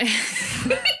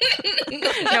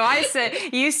 No,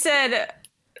 you said,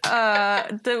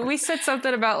 we said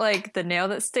something about the nail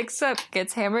that sticks up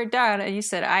gets hammered down, and you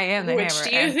said, I am the hammer. Which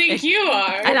do you think you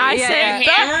are? And I said,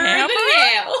 the hammer. The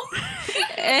nail.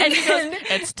 And he goes,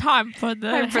 it's time for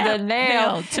the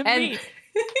nail to meet.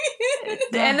 And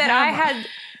then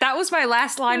that was my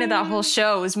last line of that whole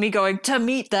show, was me going, to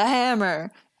meet the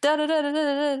hammer. Da da da da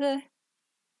da da.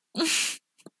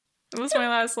 It was my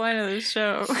last line of the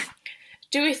show.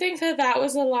 Do we think that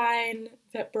was a line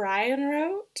that Brian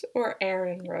wrote or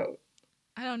Aaron wrote?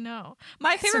 I don't know.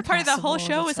 My favorite part of the whole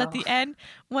show was at the end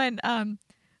when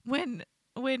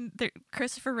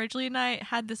Christopher Ridgely and I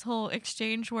had this whole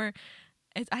exchange where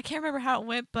I can't remember how it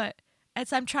went, but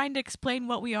as I'm trying to explain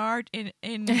what we are in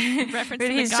reference to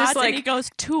the gods, and he goes,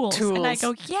 tools. And I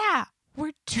go, yeah,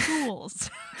 we're tools.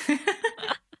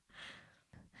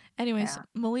 Anyways,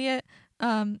 Melia,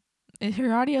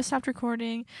 her audio stopped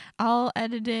recording. I'll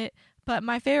edit it. But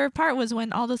my favorite part was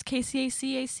when all those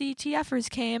KCACACTFers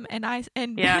came,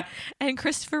 and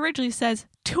Christopher Ridgely says,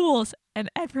 tools, and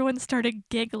everyone started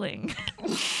giggling.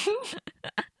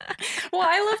 Well,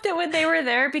 I loved it when they were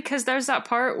there because there's that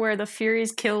part where the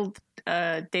Furies killed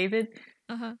David.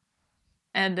 Uh-huh.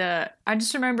 And I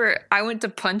just remember I went to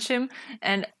punch him,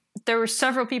 and there were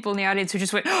several people in the audience who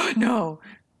just went, oh, no.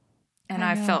 And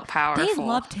I felt powerful. They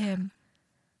loved him.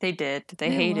 They did. They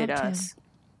hated us.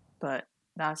 But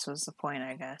that was the point,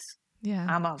 I guess. Yeah.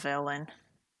 I'm a villain.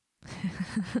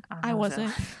 I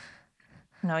wasn't.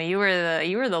 No, you were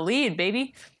the lead,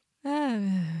 baby. Yeah.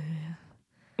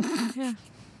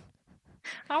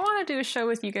 I want to do a show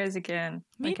with you guys again.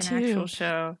 Me too. An actual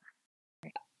show.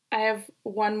 I have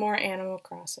one more Animal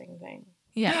Crossing thing.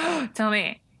 Yeah. Tell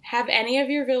me. Have any of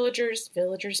your villagers,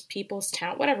 peoples,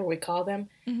 town, whatever we call them,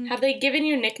 have they given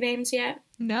you nicknames yet?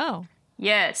 No.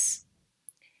 Yes.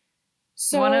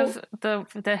 So one of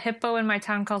the hippo in my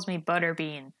town calls me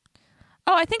Butterbean.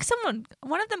 Oh, I think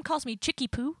one of them calls me Chicky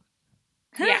Poo.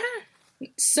 Yeah.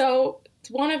 So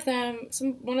one of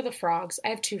the frogs, I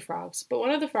have 2 frogs, but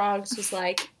one of the frogs was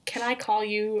like, can I call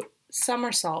you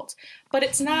somersault, but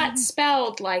it's not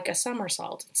spelled like a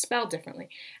somersault. It's spelled differently.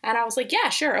 And I was like, yeah,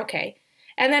 sure, okay.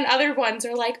 And then other ones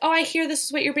are like, oh, I hear this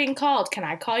is what you're being called. Can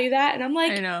I call you that? And I'm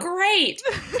like, great.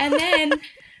 And then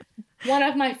one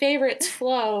of my favorites,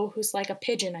 Flo, who's like a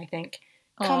pigeon, I think,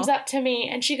 comes up to me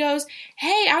and she goes,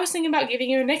 hey, I was thinking about giving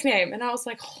you a nickname. And I was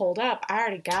like, hold up, I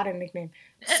already got a nickname.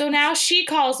 So now she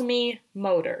calls me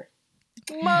Motor.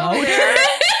 Motor.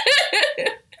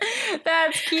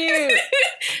 That's cute.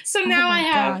 So now I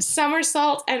have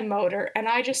Somersault and Motor, and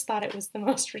I just thought it was the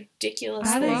most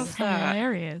ridiculous thing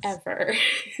hilarious ever.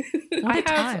 I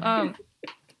have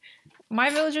my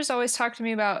villagers always talk to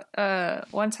me about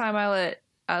one time I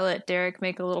let Derek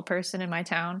make a little person in my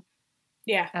town.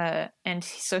 Yeah. And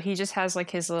so he just has like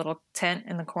his little tent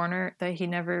in the corner that he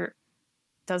never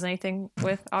does anything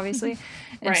with, obviously.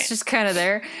 It's just kind of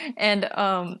there. And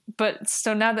but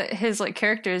so now that his like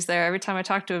character is there, every time I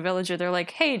talk to a villager, they're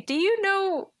like, hey, do you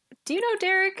know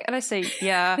Derek? And I say,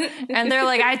 yeah. And they're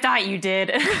like, I thought you did.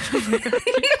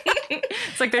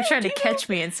 It's like they're trying to catch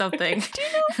me in something. Do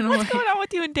you know what's going on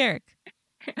with you and Derek?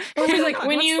 Like,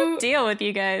 what's the deal with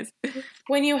you guys?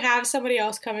 When you have somebody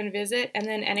else come and visit, and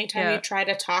then anytime you try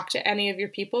to talk to any of your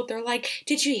people, they're like,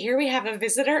 did you hear we have a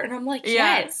visitor? And I'm like,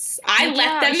 yes, I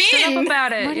let them in. Shut up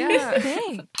about it. What do you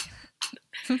think?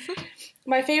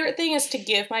 My favorite thing is to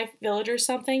give my villagers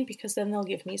something, because then they'll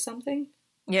give me something.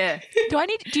 Yeah. Do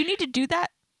you need to do that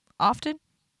often?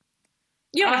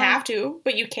 You don't have to,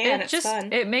 but you can. It's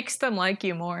fun. It makes them like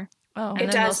you more. Oh, and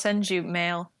then they'll send you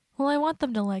mail. Well, I want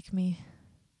them to like me.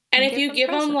 And if you give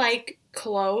them like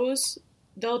clothes,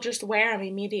 they'll just wear them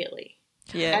immediately.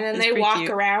 Yeah. And then they walk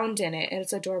around in it, and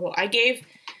it's adorable. I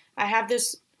have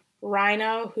this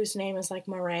rhino whose name is like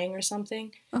Meringue or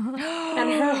something. And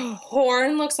her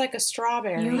horn looks like a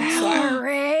strawberry.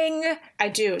 Meringue? I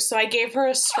do. So I gave her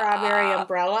a strawberry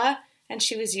umbrella, and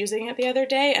she was using it the other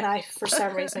day, and I, for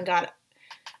some reason, got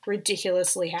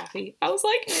ridiculously happy. I was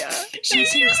like,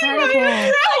 she's incredible.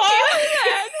 Oh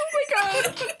my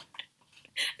God.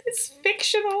 This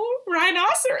fictional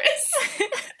rhinoceros.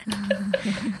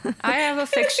 I have a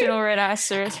fictional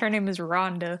rhinoceros. Her name is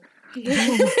Rhonda.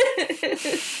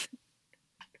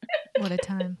 What a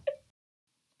time.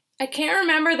 I can't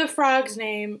remember the frog's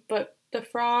name, but the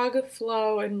frog,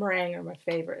 Flo, and Meringue are my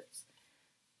favorites.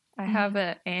 I have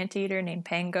an anteater named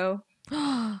Pango.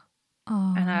 And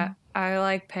I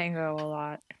like Pango a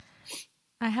lot.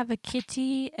 I have a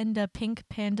kitty and a pink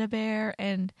panda bear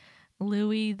and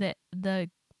Louie,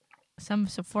 some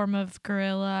form of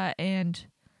gorilla, and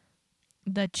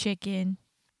the chicken.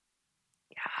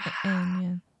 Yeah.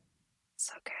 And,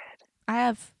 so good. I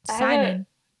have Simon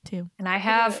too. And I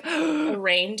have a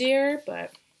reindeer,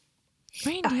 but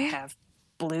reindeer. I have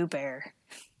Blue Bear.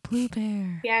 Blue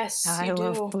Bear. Yes, I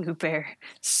love Blue Bear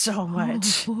so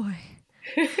much. Oh boy.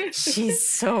 She's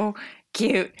so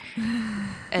cute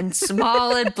and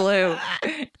small and blue.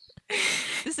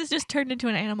 This has just turned into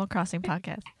an Animal Crossing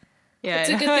podcast. Yeah, it's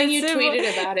a good thing you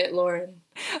tweeted about it, Lauren.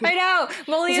 I know.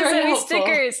 Melia sent me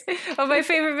stickers of my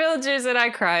favorite villagers, and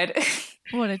I cried.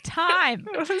 What a time!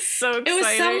 It was so exciting. It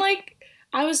was some like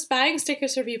I was buying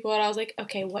stickers for people, and I was like,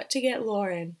 okay, what to get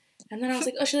Lauren? And then I was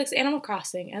like, oh, she likes Animal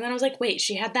Crossing. And then I was like, wait,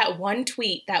 she had that one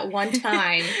tweet that one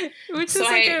time. Which is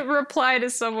like a reply to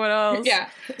someone else. Yeah.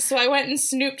 So I went and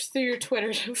snooped through your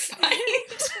Twitter to find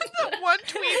that one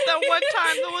tweet, that one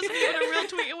time. That wasn't even a real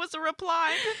tweet. It was a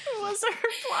reply. It was a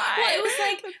reply. Well, it was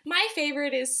like, my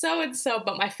favorite is so-and-so,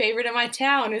 but my favorite in my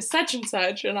town is such and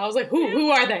such. And I was like,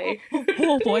 who are they?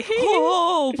 Oh, boy.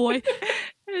 Oh, boy.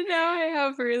 And now I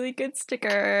have really good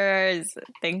stickers.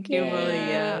 Thank you,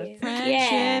 Melia.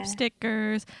 Friendship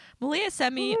stickers. Melia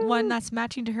sent me one that's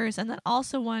matching to hers, and then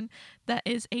also one that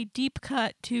is a deep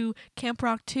cut to Camp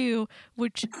Rock 2,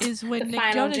 which is when the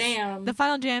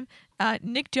final jam,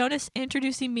 Nick Jonas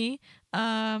introducing me,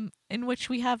 in which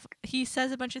he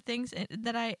says a bunch of things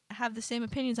that I have the same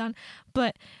opinions on,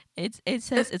 but it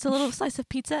says it's a little slice of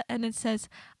pizza, and it says,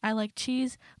 I like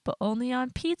cheese, but only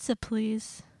on pizza,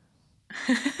 please.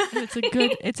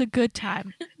 It's a good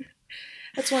time.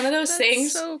 It's one of those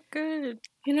things. So good.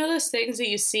 You know those things that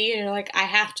you see and you're like, I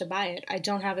have to buy it. I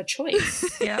don't have a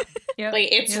choice. Yeah. Like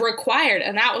it's required,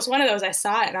 and that was one of those. I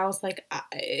saw it and I was like,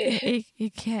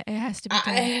 it can't. It has to be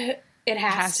done. It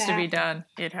has to be done.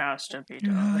 It has to be done.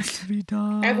 It has to be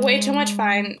done. I have way too much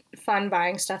fun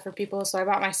buying stuff for people, so I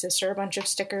bought my sister a bunch of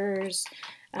stickers.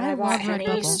 I bought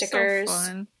Henny stickers. So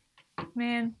fun.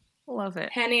 Man. Love it.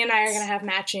 Henny and I are going to have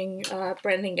matching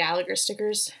Brendan Gallagher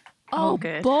stickers. Oh,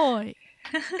 good. Boy.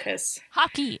 Because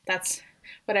hockey. That's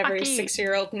what every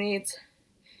 6-year-old needs.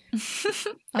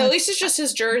 At least it's just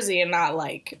his jersey and not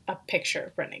like a picture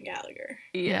of Brendan Gallagher.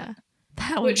 Yeah.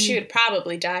 Which she would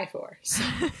probably die for. So.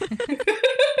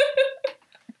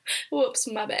 Whoops,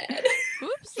 my bad.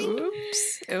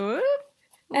 Oops.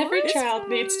 Every child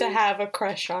needs to have a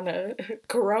crush on a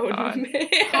grown man.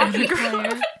 Hockey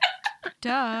player.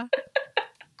 Duh.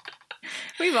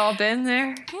 We've all been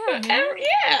there.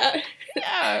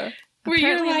 Yeah.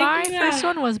 Apparently my first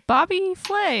one was Bobby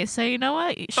Flay. So you know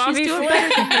what? She's doing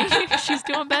better than me. She's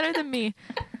doing better than me.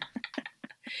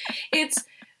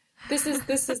 This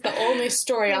is the only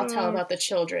story I'll tell about the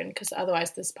children, because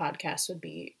otherwise this podcast would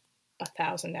be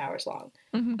 1,000 hours long.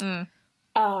 Mm-hmm.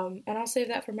 And I'll save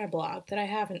that for my blog that I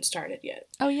haven't started yet.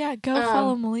 Oh yeah, go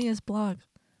follow Melia's blog.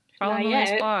 Follow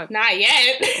Melia's blog. Not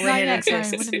yet. When it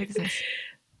exists.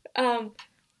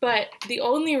 But the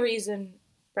only reason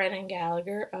Brendan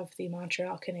Gallagher of the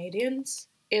Montreal Canadiens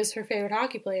is her favorite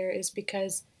hockey player is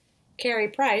because Carey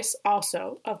Price,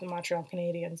 also of the Montreal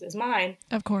Canadiens, is mine.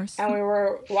 Of course. And we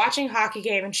were watching a hockey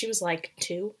game, and she was like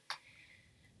 2,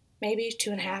 maybe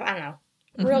 2.5, I don't know,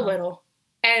 real little.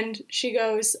 And she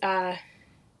goes,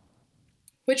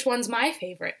 which one's my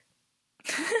favorite?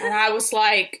 And I was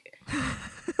like,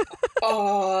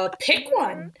 pick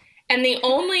one. And the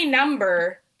only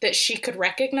number that she could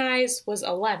recognize was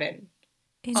 11.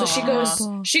 So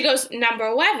she goes, number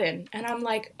 11. And I'm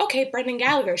like, okay, Brendan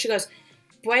Gallagher. She goes,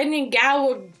 Brendan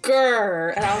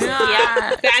Gallagher. And I was like,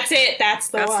 yeah, that's it. That's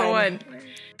the one.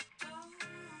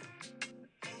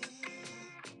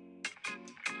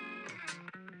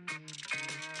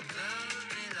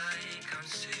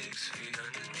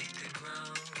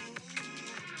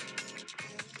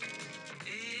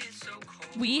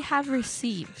 We have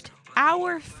received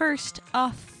our first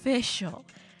official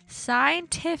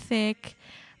scientific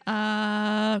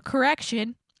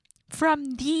correction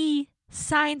from the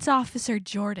science officer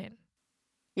Jordan.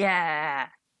 Yeah.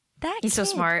 He's so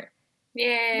smart.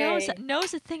 Yay.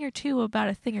 Knows a thing or two about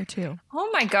a thing or two. Oh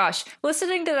my gosh.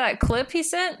 Listening to that clip he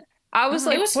sent, I was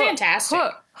like, it was fantastic.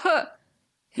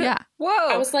 Yeah. Whoa.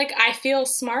 I was like, I feel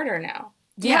smarter now.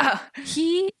 Yeah.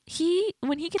 He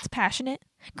when he gets passionate,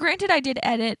 granted I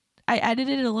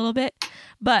edited it a little bit,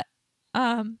 but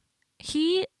my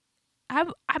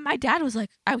dad was like,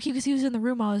 he was in the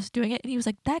room while I was doing it, and he was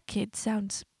like, that kid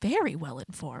sounds very well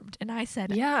informed. And I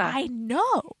said, yeah, I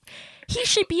know. He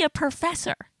should be a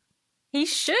professor. He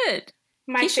should.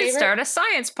 He should start a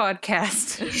science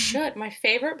podcast. He should. My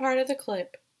favorite part of the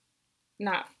clip,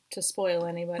 not to spoil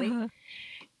anybody,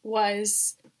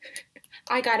 was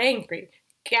I got angry.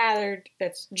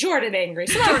 That's Jordan angry.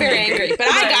 So not very angry, but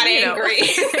I got angry.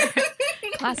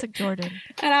 Classic Jordan.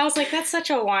 And I was like, that's such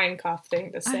a wine cough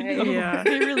thing to say. Yeah,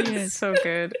 it really is. So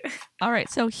good. All right,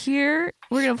 so here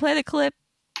we're going to play the clip.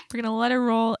 We're going to let it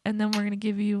roll, and then we're going to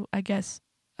give you, I guess,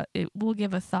 we'll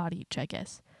give a thought each, I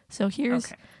guess. So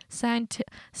here's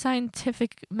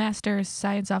Scientific Master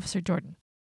Science Officer Jordan.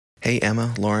 Hey,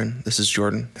 Emma, Lauren, this is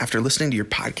Jordan. After listening to your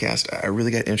podcast, I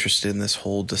really got interested in this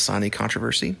whole Dasani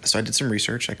controversy. So I did some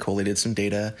research, I collated some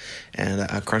data, and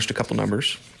I crunched a couple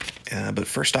numbers. But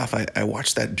first off, I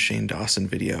watched that Shane Dawson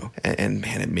video, and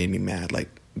man, it made me mad. Like,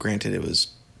 granted, it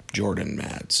was Jordan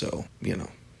mad, so,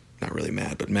 not really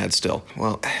mad, but mad still.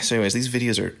 Well, so anyways, these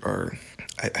videos are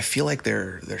I feel like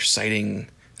they're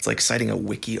citing, it's like citing a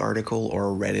wiki article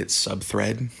or a Reddit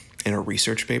subthread in a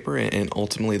research paper, and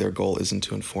ultimately their goal isn't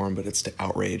to inform, but it's to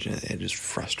outrage, and it just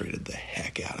frustrated the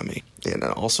heck out of me. And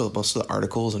also, most of the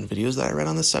articles and videos that I read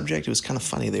on this subject, it was kind of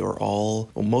funny. They were all,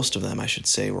 well, most of them, I should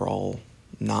say, were all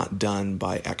not done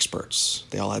by experts.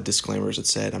 They all had disclaimers that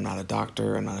said, I'm not a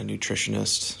doctor, I'm not a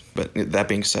nutritionist. But that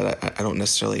being said, I don't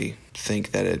necessarily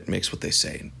think that it makes what they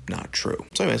say not true.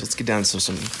 So anyways, let's get down to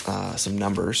some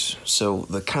numbers. So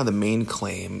the main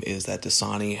claim is that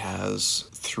Dasani has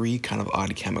 3 kind of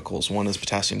odd chemicals. One is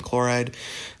potassium chloride,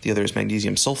 the other is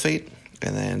magnesium sulfate,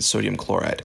 and then sodium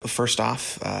chloride. First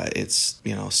off, it's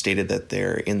stated that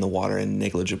they're in the water in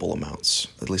negligible amounts.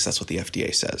 At least that's what the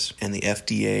FDA says. And the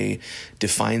FDA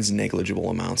defines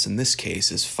negligible amounts in this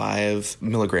case as 5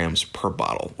 milligrams per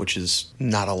bottle, which is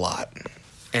not a lot.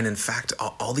 And in fact,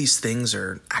 all these things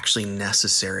are actually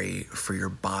necessary for your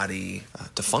body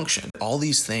to function. All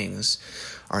these things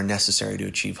are necessary to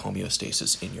achieve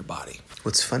homeostasis in your body.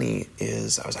 What's funny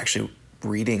is I was actually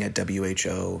reading a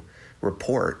WHO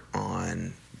report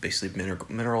on basically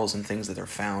minerals and things that are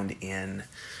found in,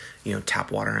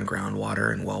 tap water and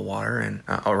groundwater and well water and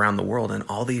around the world. And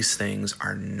all these things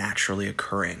are naturally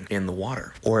occurring in the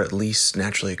water, or at least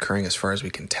naturally occurring as far as we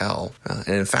can tell.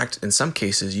 And in fact, in some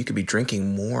cases, you could be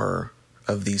drinking more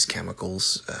of these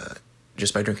chemicals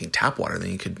just by drinking tap water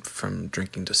than you could from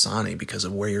drinking Dasani because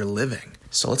of where you're living.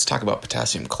 So let's talk about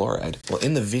potassium chloride. Well,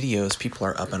 in the videos, people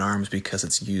are up in arms because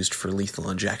it's used for lethal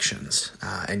injections.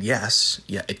 And yes,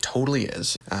 yeah, it totally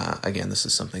is. Again, this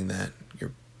is something that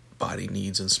your body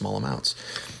needs in small amounts.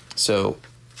 So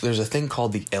there's a thing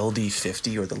called the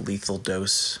LD50, or the lethal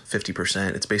dose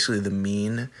 50%. It's basically the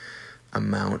mean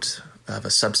amount of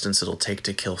a substance it'll take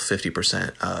to kill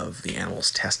 50% of the animals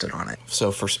tested on it.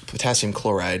 So for potassium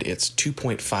chloride, it's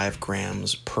 2.5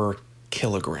 grams per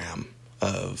kilogram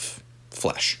of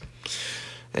flesh.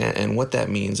 And what that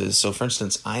means is, so for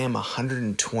instance, I am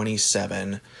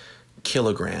 127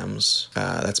 kilograms.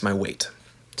 That's my weight.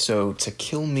 So to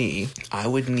kill me, I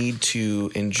would need to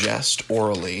ingest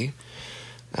orally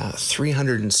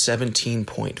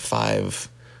 317.5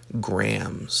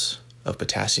 grams of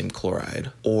potassium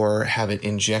chloride, or have it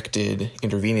injected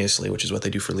intravenously, which is what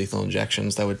they do for lethal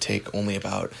injections. That would take only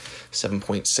about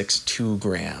 7.62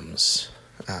 grams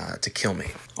to kill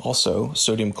me. Also,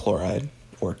 sodium chloride,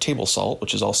 or table salt,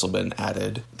 which has also been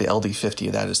added, the LD50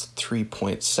 of that is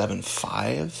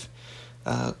 3.75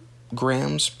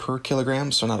 grams per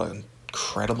kilogram, so not an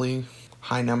incredibly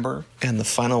high number. And the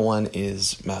final one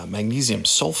is magnesium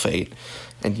sulfate,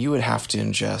 and you would have to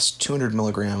ingest 200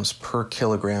 milligrams per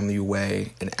kilogram you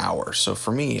weigh an hour. So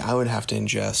for me, I would have to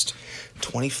ingest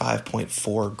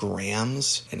 25.4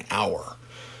 grams an hour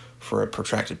for a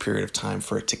protracted period of time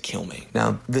for it to kill me.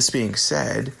 Now, this being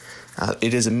said,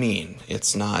 it is a mean.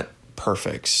 It's not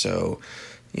perfect. So,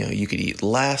 you could eat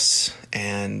less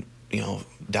and,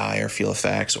 die or feel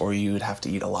effects, or you would have to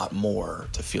eat a lot more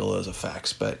to feel those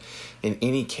effects. But in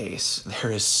any case,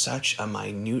 there is such a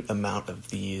minute amount of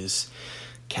these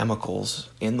chemicals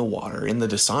in the water, in the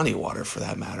Dasani water for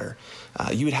that matter.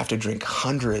 You would have to drink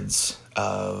hundreds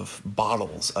of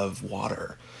bottles of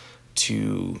water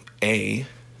to A,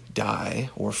 die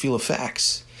or feel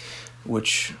effects,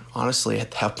 which honestly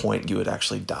at that point you would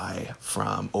actually die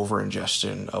from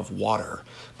over-ingestion of water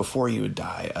before you would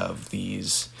die of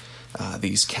these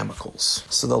chemicals.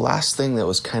 So the last thing that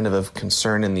was kind of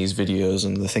concern in these videos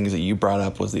and the things that you brought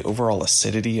up was the overall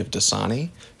acidity of Dasani.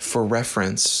 For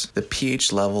reference, the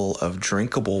pH level of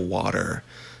drinkable water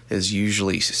is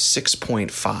usually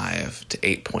 6.5 to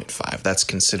 8.5. That's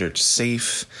considered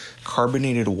safe.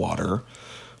 Carbonated water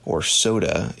or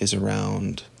soda is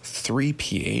around 3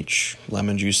 pH.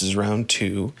 Lemon juice is around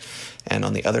 2. And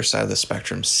on the other side of the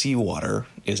spectrum, seawater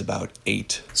is about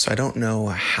 8. So I don't know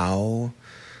how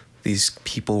these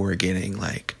people were getting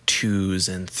like 2s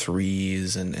and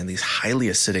 3s and these highly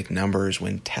acidic numbers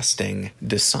when testing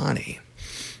Dasani.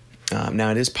 Now,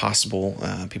 it is possible,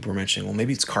 people were mentioning, well,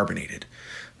 maybe it's carbonated.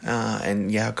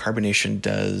 And yeah, carbonation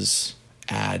does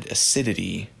add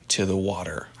acidity to the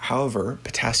water. However,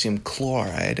 potassium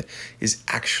chloride is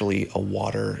actually a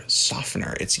water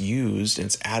softener. It's used and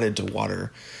it's added to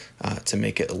water to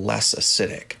make it less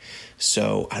acidic.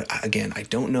 So again, I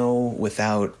don't know,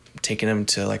 without taking them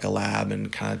to like a lab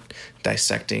and kind of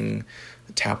dissecting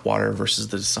tap water versus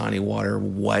the Dasani water,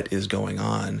 what is going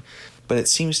on. But it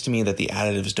seems to me that the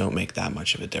additives don't make that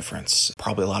much of a difference.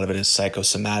 Probably a lot of it is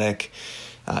psychosomatic.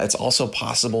 It's also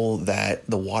possible that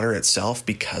the water itself,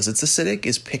 because it's acidic,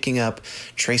 is picking up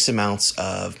trace amounts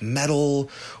of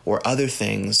metal or other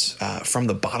things from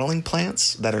the bottling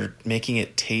plants that are making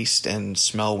it taste and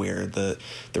smell weird. The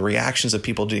reactions of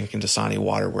people drinking Dasani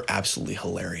water were absolutely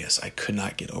hilarious. I could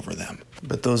not get over them.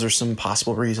 But those are some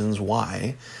possible reasons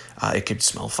why it could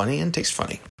smell funny and taste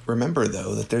funny. Remember,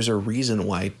 though, that there's a reason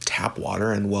why tap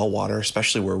water and well water,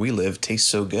 especially where we live, tastes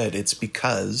so good. It's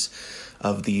because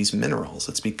of these minerals.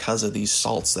 It's because of these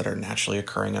salts that are naturally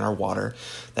occurring in our water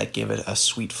that give it a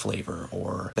sweet flavor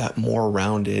or that more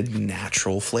rounded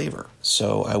natural flavor.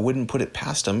 So I wouldn't put it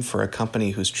past them for a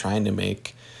company who's trying to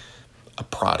make a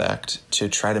product to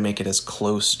try to make it as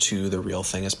close to the real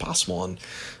thing as possible. And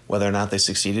whether or not they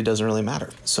succeeded doesn't really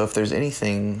matter. So if there's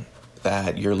anything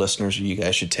that your listeners or you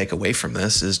guys should take away from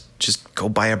this, is just go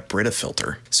buy a Brita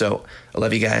filter. So I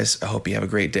love you guys. I hope you have a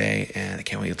great day, and I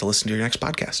can't wait to listen to your next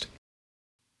podcast.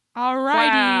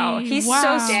 Alrighty. Wow, he's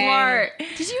so smart.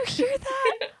 Did you hear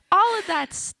that? All of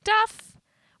that stuff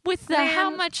with the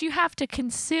how much you have to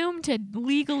consume to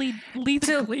legally to be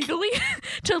dead.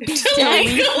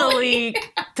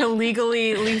 To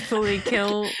lethally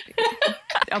kill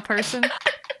a person.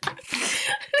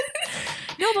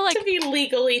 No, but like to be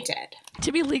legally dead.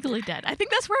 To be legally dead. I think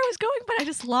that's where I was going, but I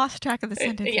just lost track of the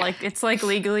sentence. Yeah. Like it's like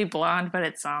Legally Blonde, but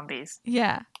it's zombies.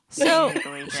 Yeah. So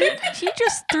he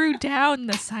just threw down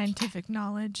the scientific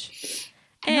knowledge.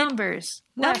 And numbers,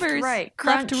 left, right,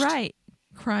 crunched. Left, right,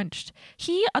 crunched.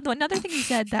 Another thing he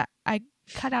said that I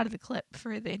cut out of the clip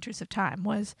for the interest of time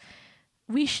was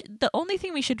the only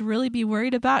thing we should really be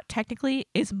worried about technically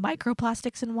is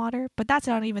microplastics in water, but that's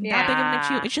not even that big of an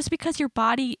issue. It's just because your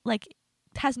body like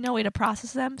has no way to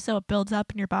process them, so it builds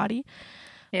up in your body.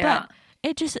 Yeah. But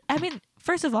it just, I mean,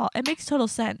 first of all, it makes total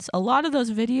sense. A lot of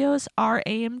those videos are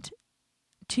aimed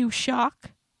to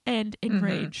shock and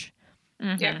enrage.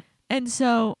 Mm-hmm. Yeah. And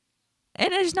so,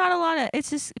 and there's not a lot of, it's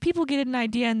just people get an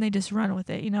idea and they just run with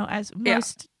it, you know, as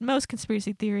most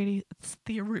conspiracy theory,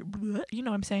 you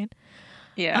know what I'm saying?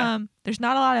 Yeah. There's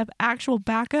not a lot of actual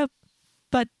backup,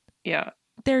 but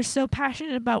they're so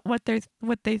passionate about what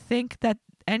they think that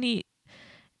any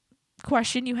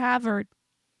question you have or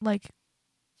like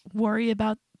worry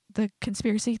about the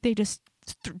conspiracy, they just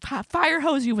fire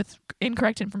hose you with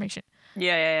incorrect information.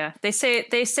 Yeah. They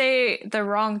say the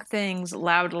wrong things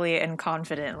loudly and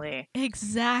confidently.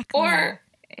 Exactly. Or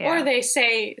they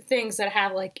say things that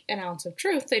have like an ounce of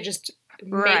truth. They just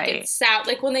make it sound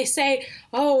like when they say,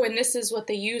 "Oh, and this is what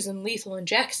they use in lethal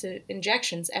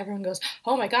injections," everyone goes,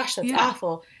 "Oh my gosh, that's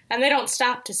awful," and they don't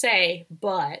stop to say,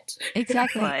 "But."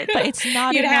 Exactly. But it's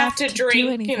not. You'd enough have to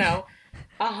drink,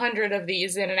 100 of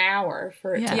these in an hour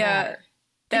for it to matter.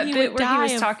 That bit where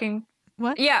he was talking.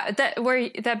 What? Yeah, that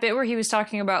bit where he was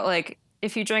talking about like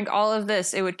if you drank all of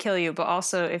this, it would kill you, but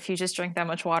also if you just drank that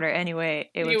much water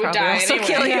anyway, it would probably also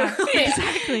kill you. Yeah,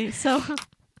 exactly. So.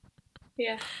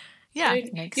 Yeah. Yeah. So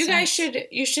you guys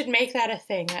should make that a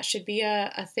thing. That should be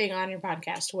a thing on your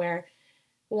podcast where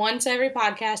once every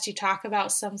podcast you talk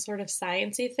about some sort of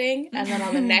sciencey thing, and then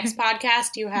on the next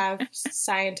podcast you have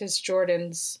scientist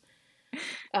Jordan's.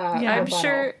 I'm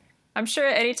sure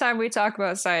anytime we talk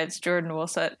about science, Jordan will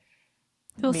set.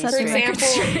 For example,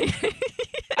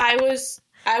 I was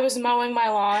mowing my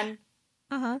lawn,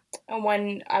 and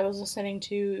when I was listening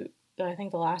to I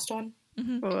think the last one,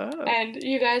 and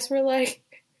you guys were like,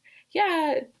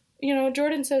 "Yeah,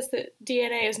 Jordan says that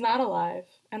DNA is not alive,"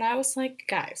 and I was like,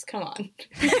 "Guys, come on."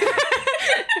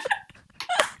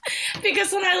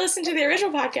 Because when I listened to the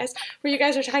original podcast where you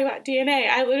guys were talking about DNA,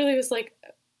 I literally was like,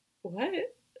 "What?"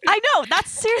 I know,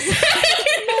 that's seriously.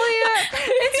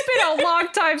 It's been a long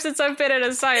time since I've been in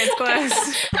a science class.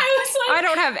 I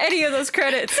don't have any of those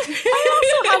credits. I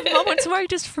also have moments where I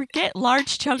just forget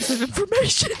large chunks of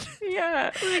information.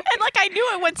 Yeah. And like I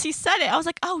knew it once he said it. I was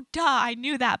like, oh duh, I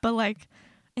knew that, but like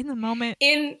in the moment.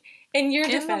 In your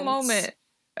defense. In the moment.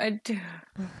 I do.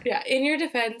 Yeah, in your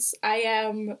defense, I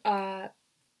am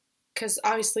because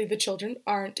obviously the children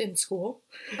aren't in school.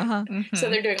 So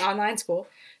they're doing online school.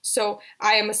 So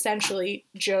I am essentially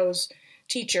Joe's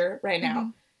teacher right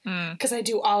now because I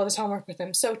do all of his homework with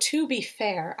him. So to be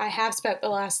fair, I have spent the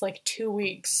last 2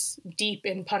 weeks deep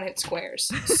in Punnett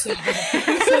squares. So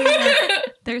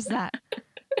there's that.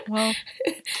 Well,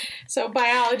 so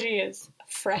biology is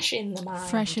fresh in the mind.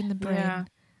 Fresh in the brain.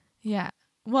 Yeah.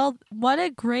 Well, what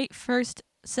a great first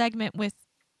segment with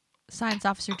Science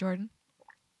Officer Jordan.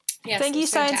 Yes, thank you,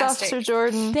 Science Officer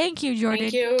Jordan. Thank you, Jordan.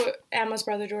 Thank you, Emma's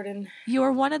brother, Jordan. You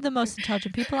are one of the most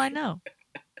intelligent people I know.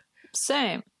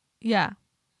 Same. Yeah.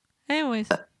 Anyways.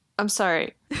 I'm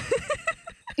sorry.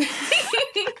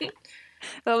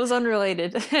 That was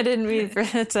unrelated. I didn't mean for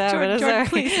that to happen. Jordan,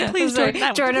 please, Jordan,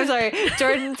 I'm sorry.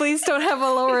 Jordan, please don't have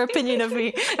a lower opinion of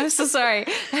me. I'm so sorry.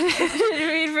 I didn't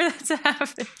mean for that to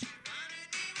happen.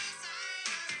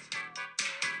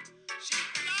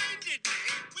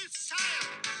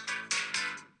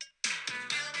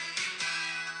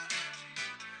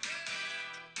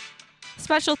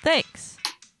 Special thanks.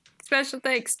 Special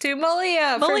thanks to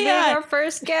Melia for being our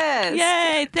first guest.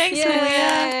 Yay! Thanks,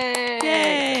 Melia.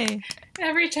 Yay!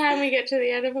 Every time we get to the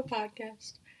end of a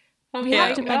podcast, I'm we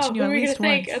have to mention you at least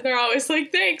once. And they're always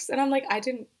like, "Thanks," and I'm like, "I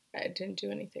didn't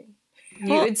do anything."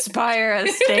 You inspire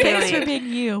us daily. Thanks for being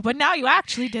you, but now you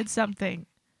actually did something.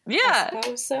 Yeah. I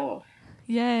suppose so.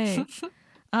 Yay!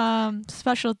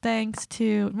 Special thanks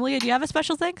to Melia. Do you have a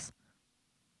special thanks?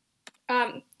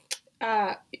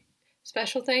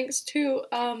 Special thanks to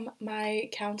my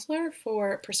counselor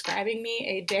for prescribing me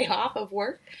a day off of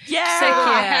work. Yeah! So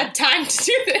I had time to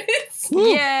do this. Woo!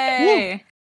 Yay! Woo!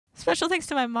 Special thanks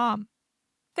to my mom.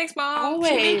 Thanks, Mom.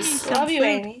 Always. Love you,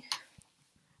 Amy.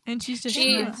 And she's just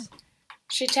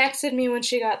She texted me when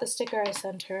she got the sticker I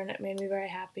sent her, and it made me very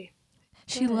happy.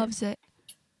 She loves it.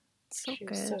 She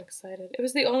was so excited. It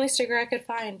was the only sticker I could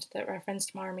find that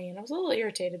referenced Marmee, and I was a little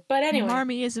irritated. But anyway.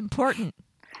 Marmee is important.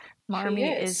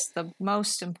 Marmee is the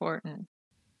most important.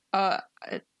 Special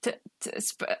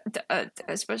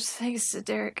thanks to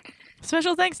Derek.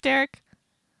 Special thanks, Derek.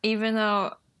 Even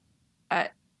though I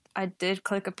did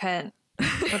click a pen,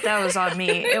 but that was on me.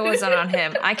 It wasn't on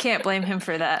him. I can't blame him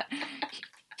for that.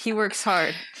 He works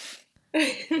hard.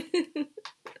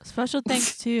 Special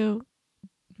thanks to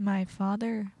My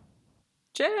father.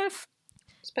 Jeff.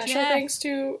 Special thanks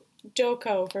to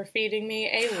Doko for feeding me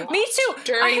a lot. Me too.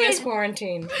 During this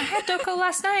quarantine. I had Doko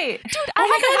last night. Dude, I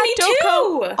haven't had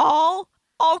Doko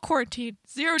all quarantine.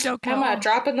 Zero Doko. Emma,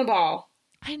 dropping the ball.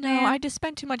 I know. Man. I just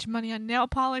spent too much money on nail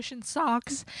polish and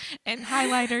socks and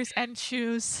highlighters and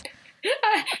shoes.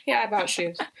 Yeah, I bought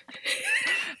shoes.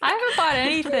 I haven't bought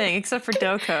anything except for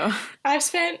Doko. Oh,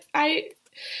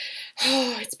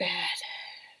 it's bad.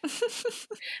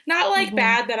 Not like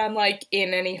bad that I'm like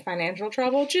in any financial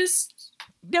trouble, just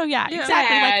no, yeah, exactly.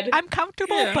 Bad. Like, I'm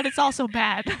comfortable, but it's also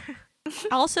bad.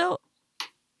 Also,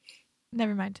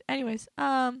 never mind. Anyways,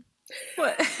 what?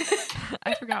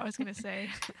 I forgot what I was gonna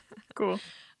say. Cool.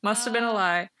 Must have been a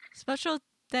lie. Special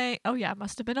thing. Oh yeah,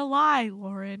 must have been a lie,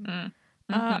 Lauren.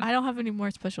 Mm-hmm. I don't have any more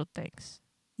special thanks.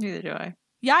 Neither do I.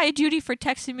 Yaya Judy for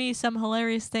texting me some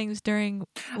hilarious things during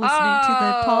listening to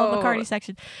the Paul McCartney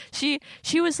section. She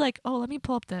was like, "Oh, let me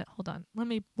pull up the. Hold on. Let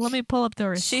me pull up the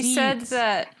receipts."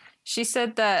 She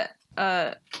said that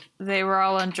they were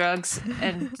all on drugs,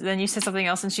 and then you said something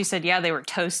else, and she said, "Yeah, they were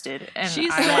toasted," and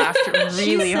I laughed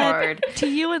really hard. To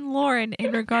you and Lauren,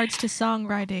 in regards to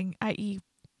songwriting, i.e.,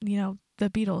 the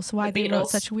Beatles, why they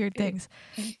wrote such weird things.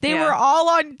 They were all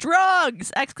on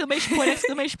drugs! ! ! ! ! ! ! ! And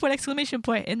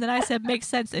then I said, makes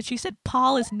sense. And she said,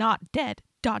 Paul is not dead. ...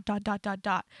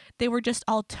 They were just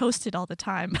all toasted all the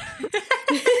time.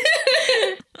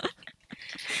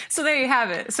 So there you have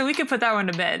it. So we could put that one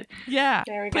to bed. Yeah.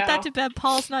 There we put that to bed.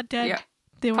 Paul's not dead. Yeah.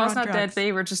 They were Paul's on not drugs. dead.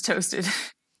 They were just toasted.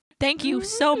 Thank you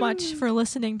so much for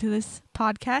listening to this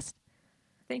podcast.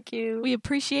 Thank you. We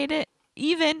appreciate it.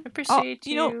 Appreciate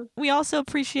you. We also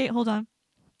appreciate, hold on,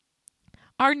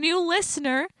 our new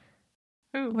listener.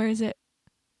 Who? Where is it?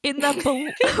 In the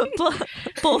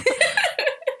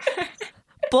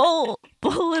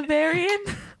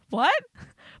Bolivarian? What?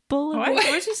 What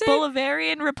did you say?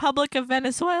 Bolivarian Republic of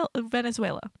Venezuela. Oh,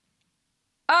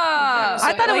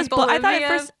 I thought it was. Bolivia? I thought at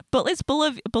first, but it's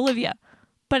Bolivia,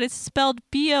 but it's spelled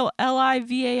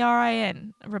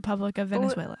Bolivarin, Republic of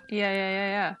Venezuela.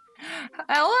 Yeah.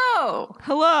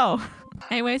 Hello.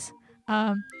 Anyways,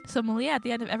 so Melia, at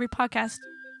the end of every podcast,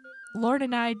 Lauren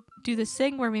and I do this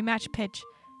thing where we match pitch.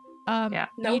 Nope.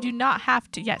 You do not have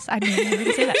to. Yes, I knew you were going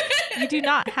to say that. You do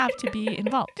not have to be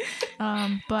involved.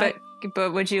 But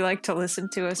would you like to listen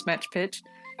to us match pitch?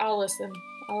 I'll listen.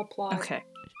 I'll applaud. Okay.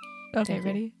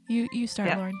 Ready? You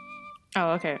start, Lauren.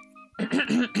 Oh, okay.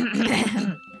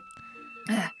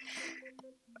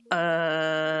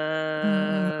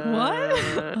 What?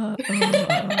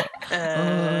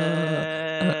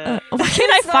 Why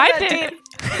can't I find it?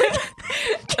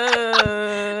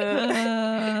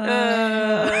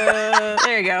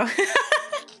 There you go.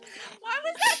 Why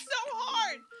was that so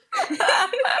hard?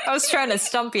 I was trying to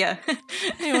stump you.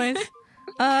 Anyways,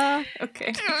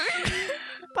 okay.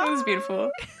 That was beautiful.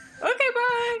 Okay,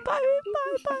 bye. Bye.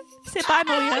 Say bye,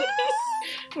 Melia.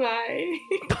 Bye.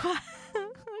 Bye.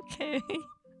 Okay.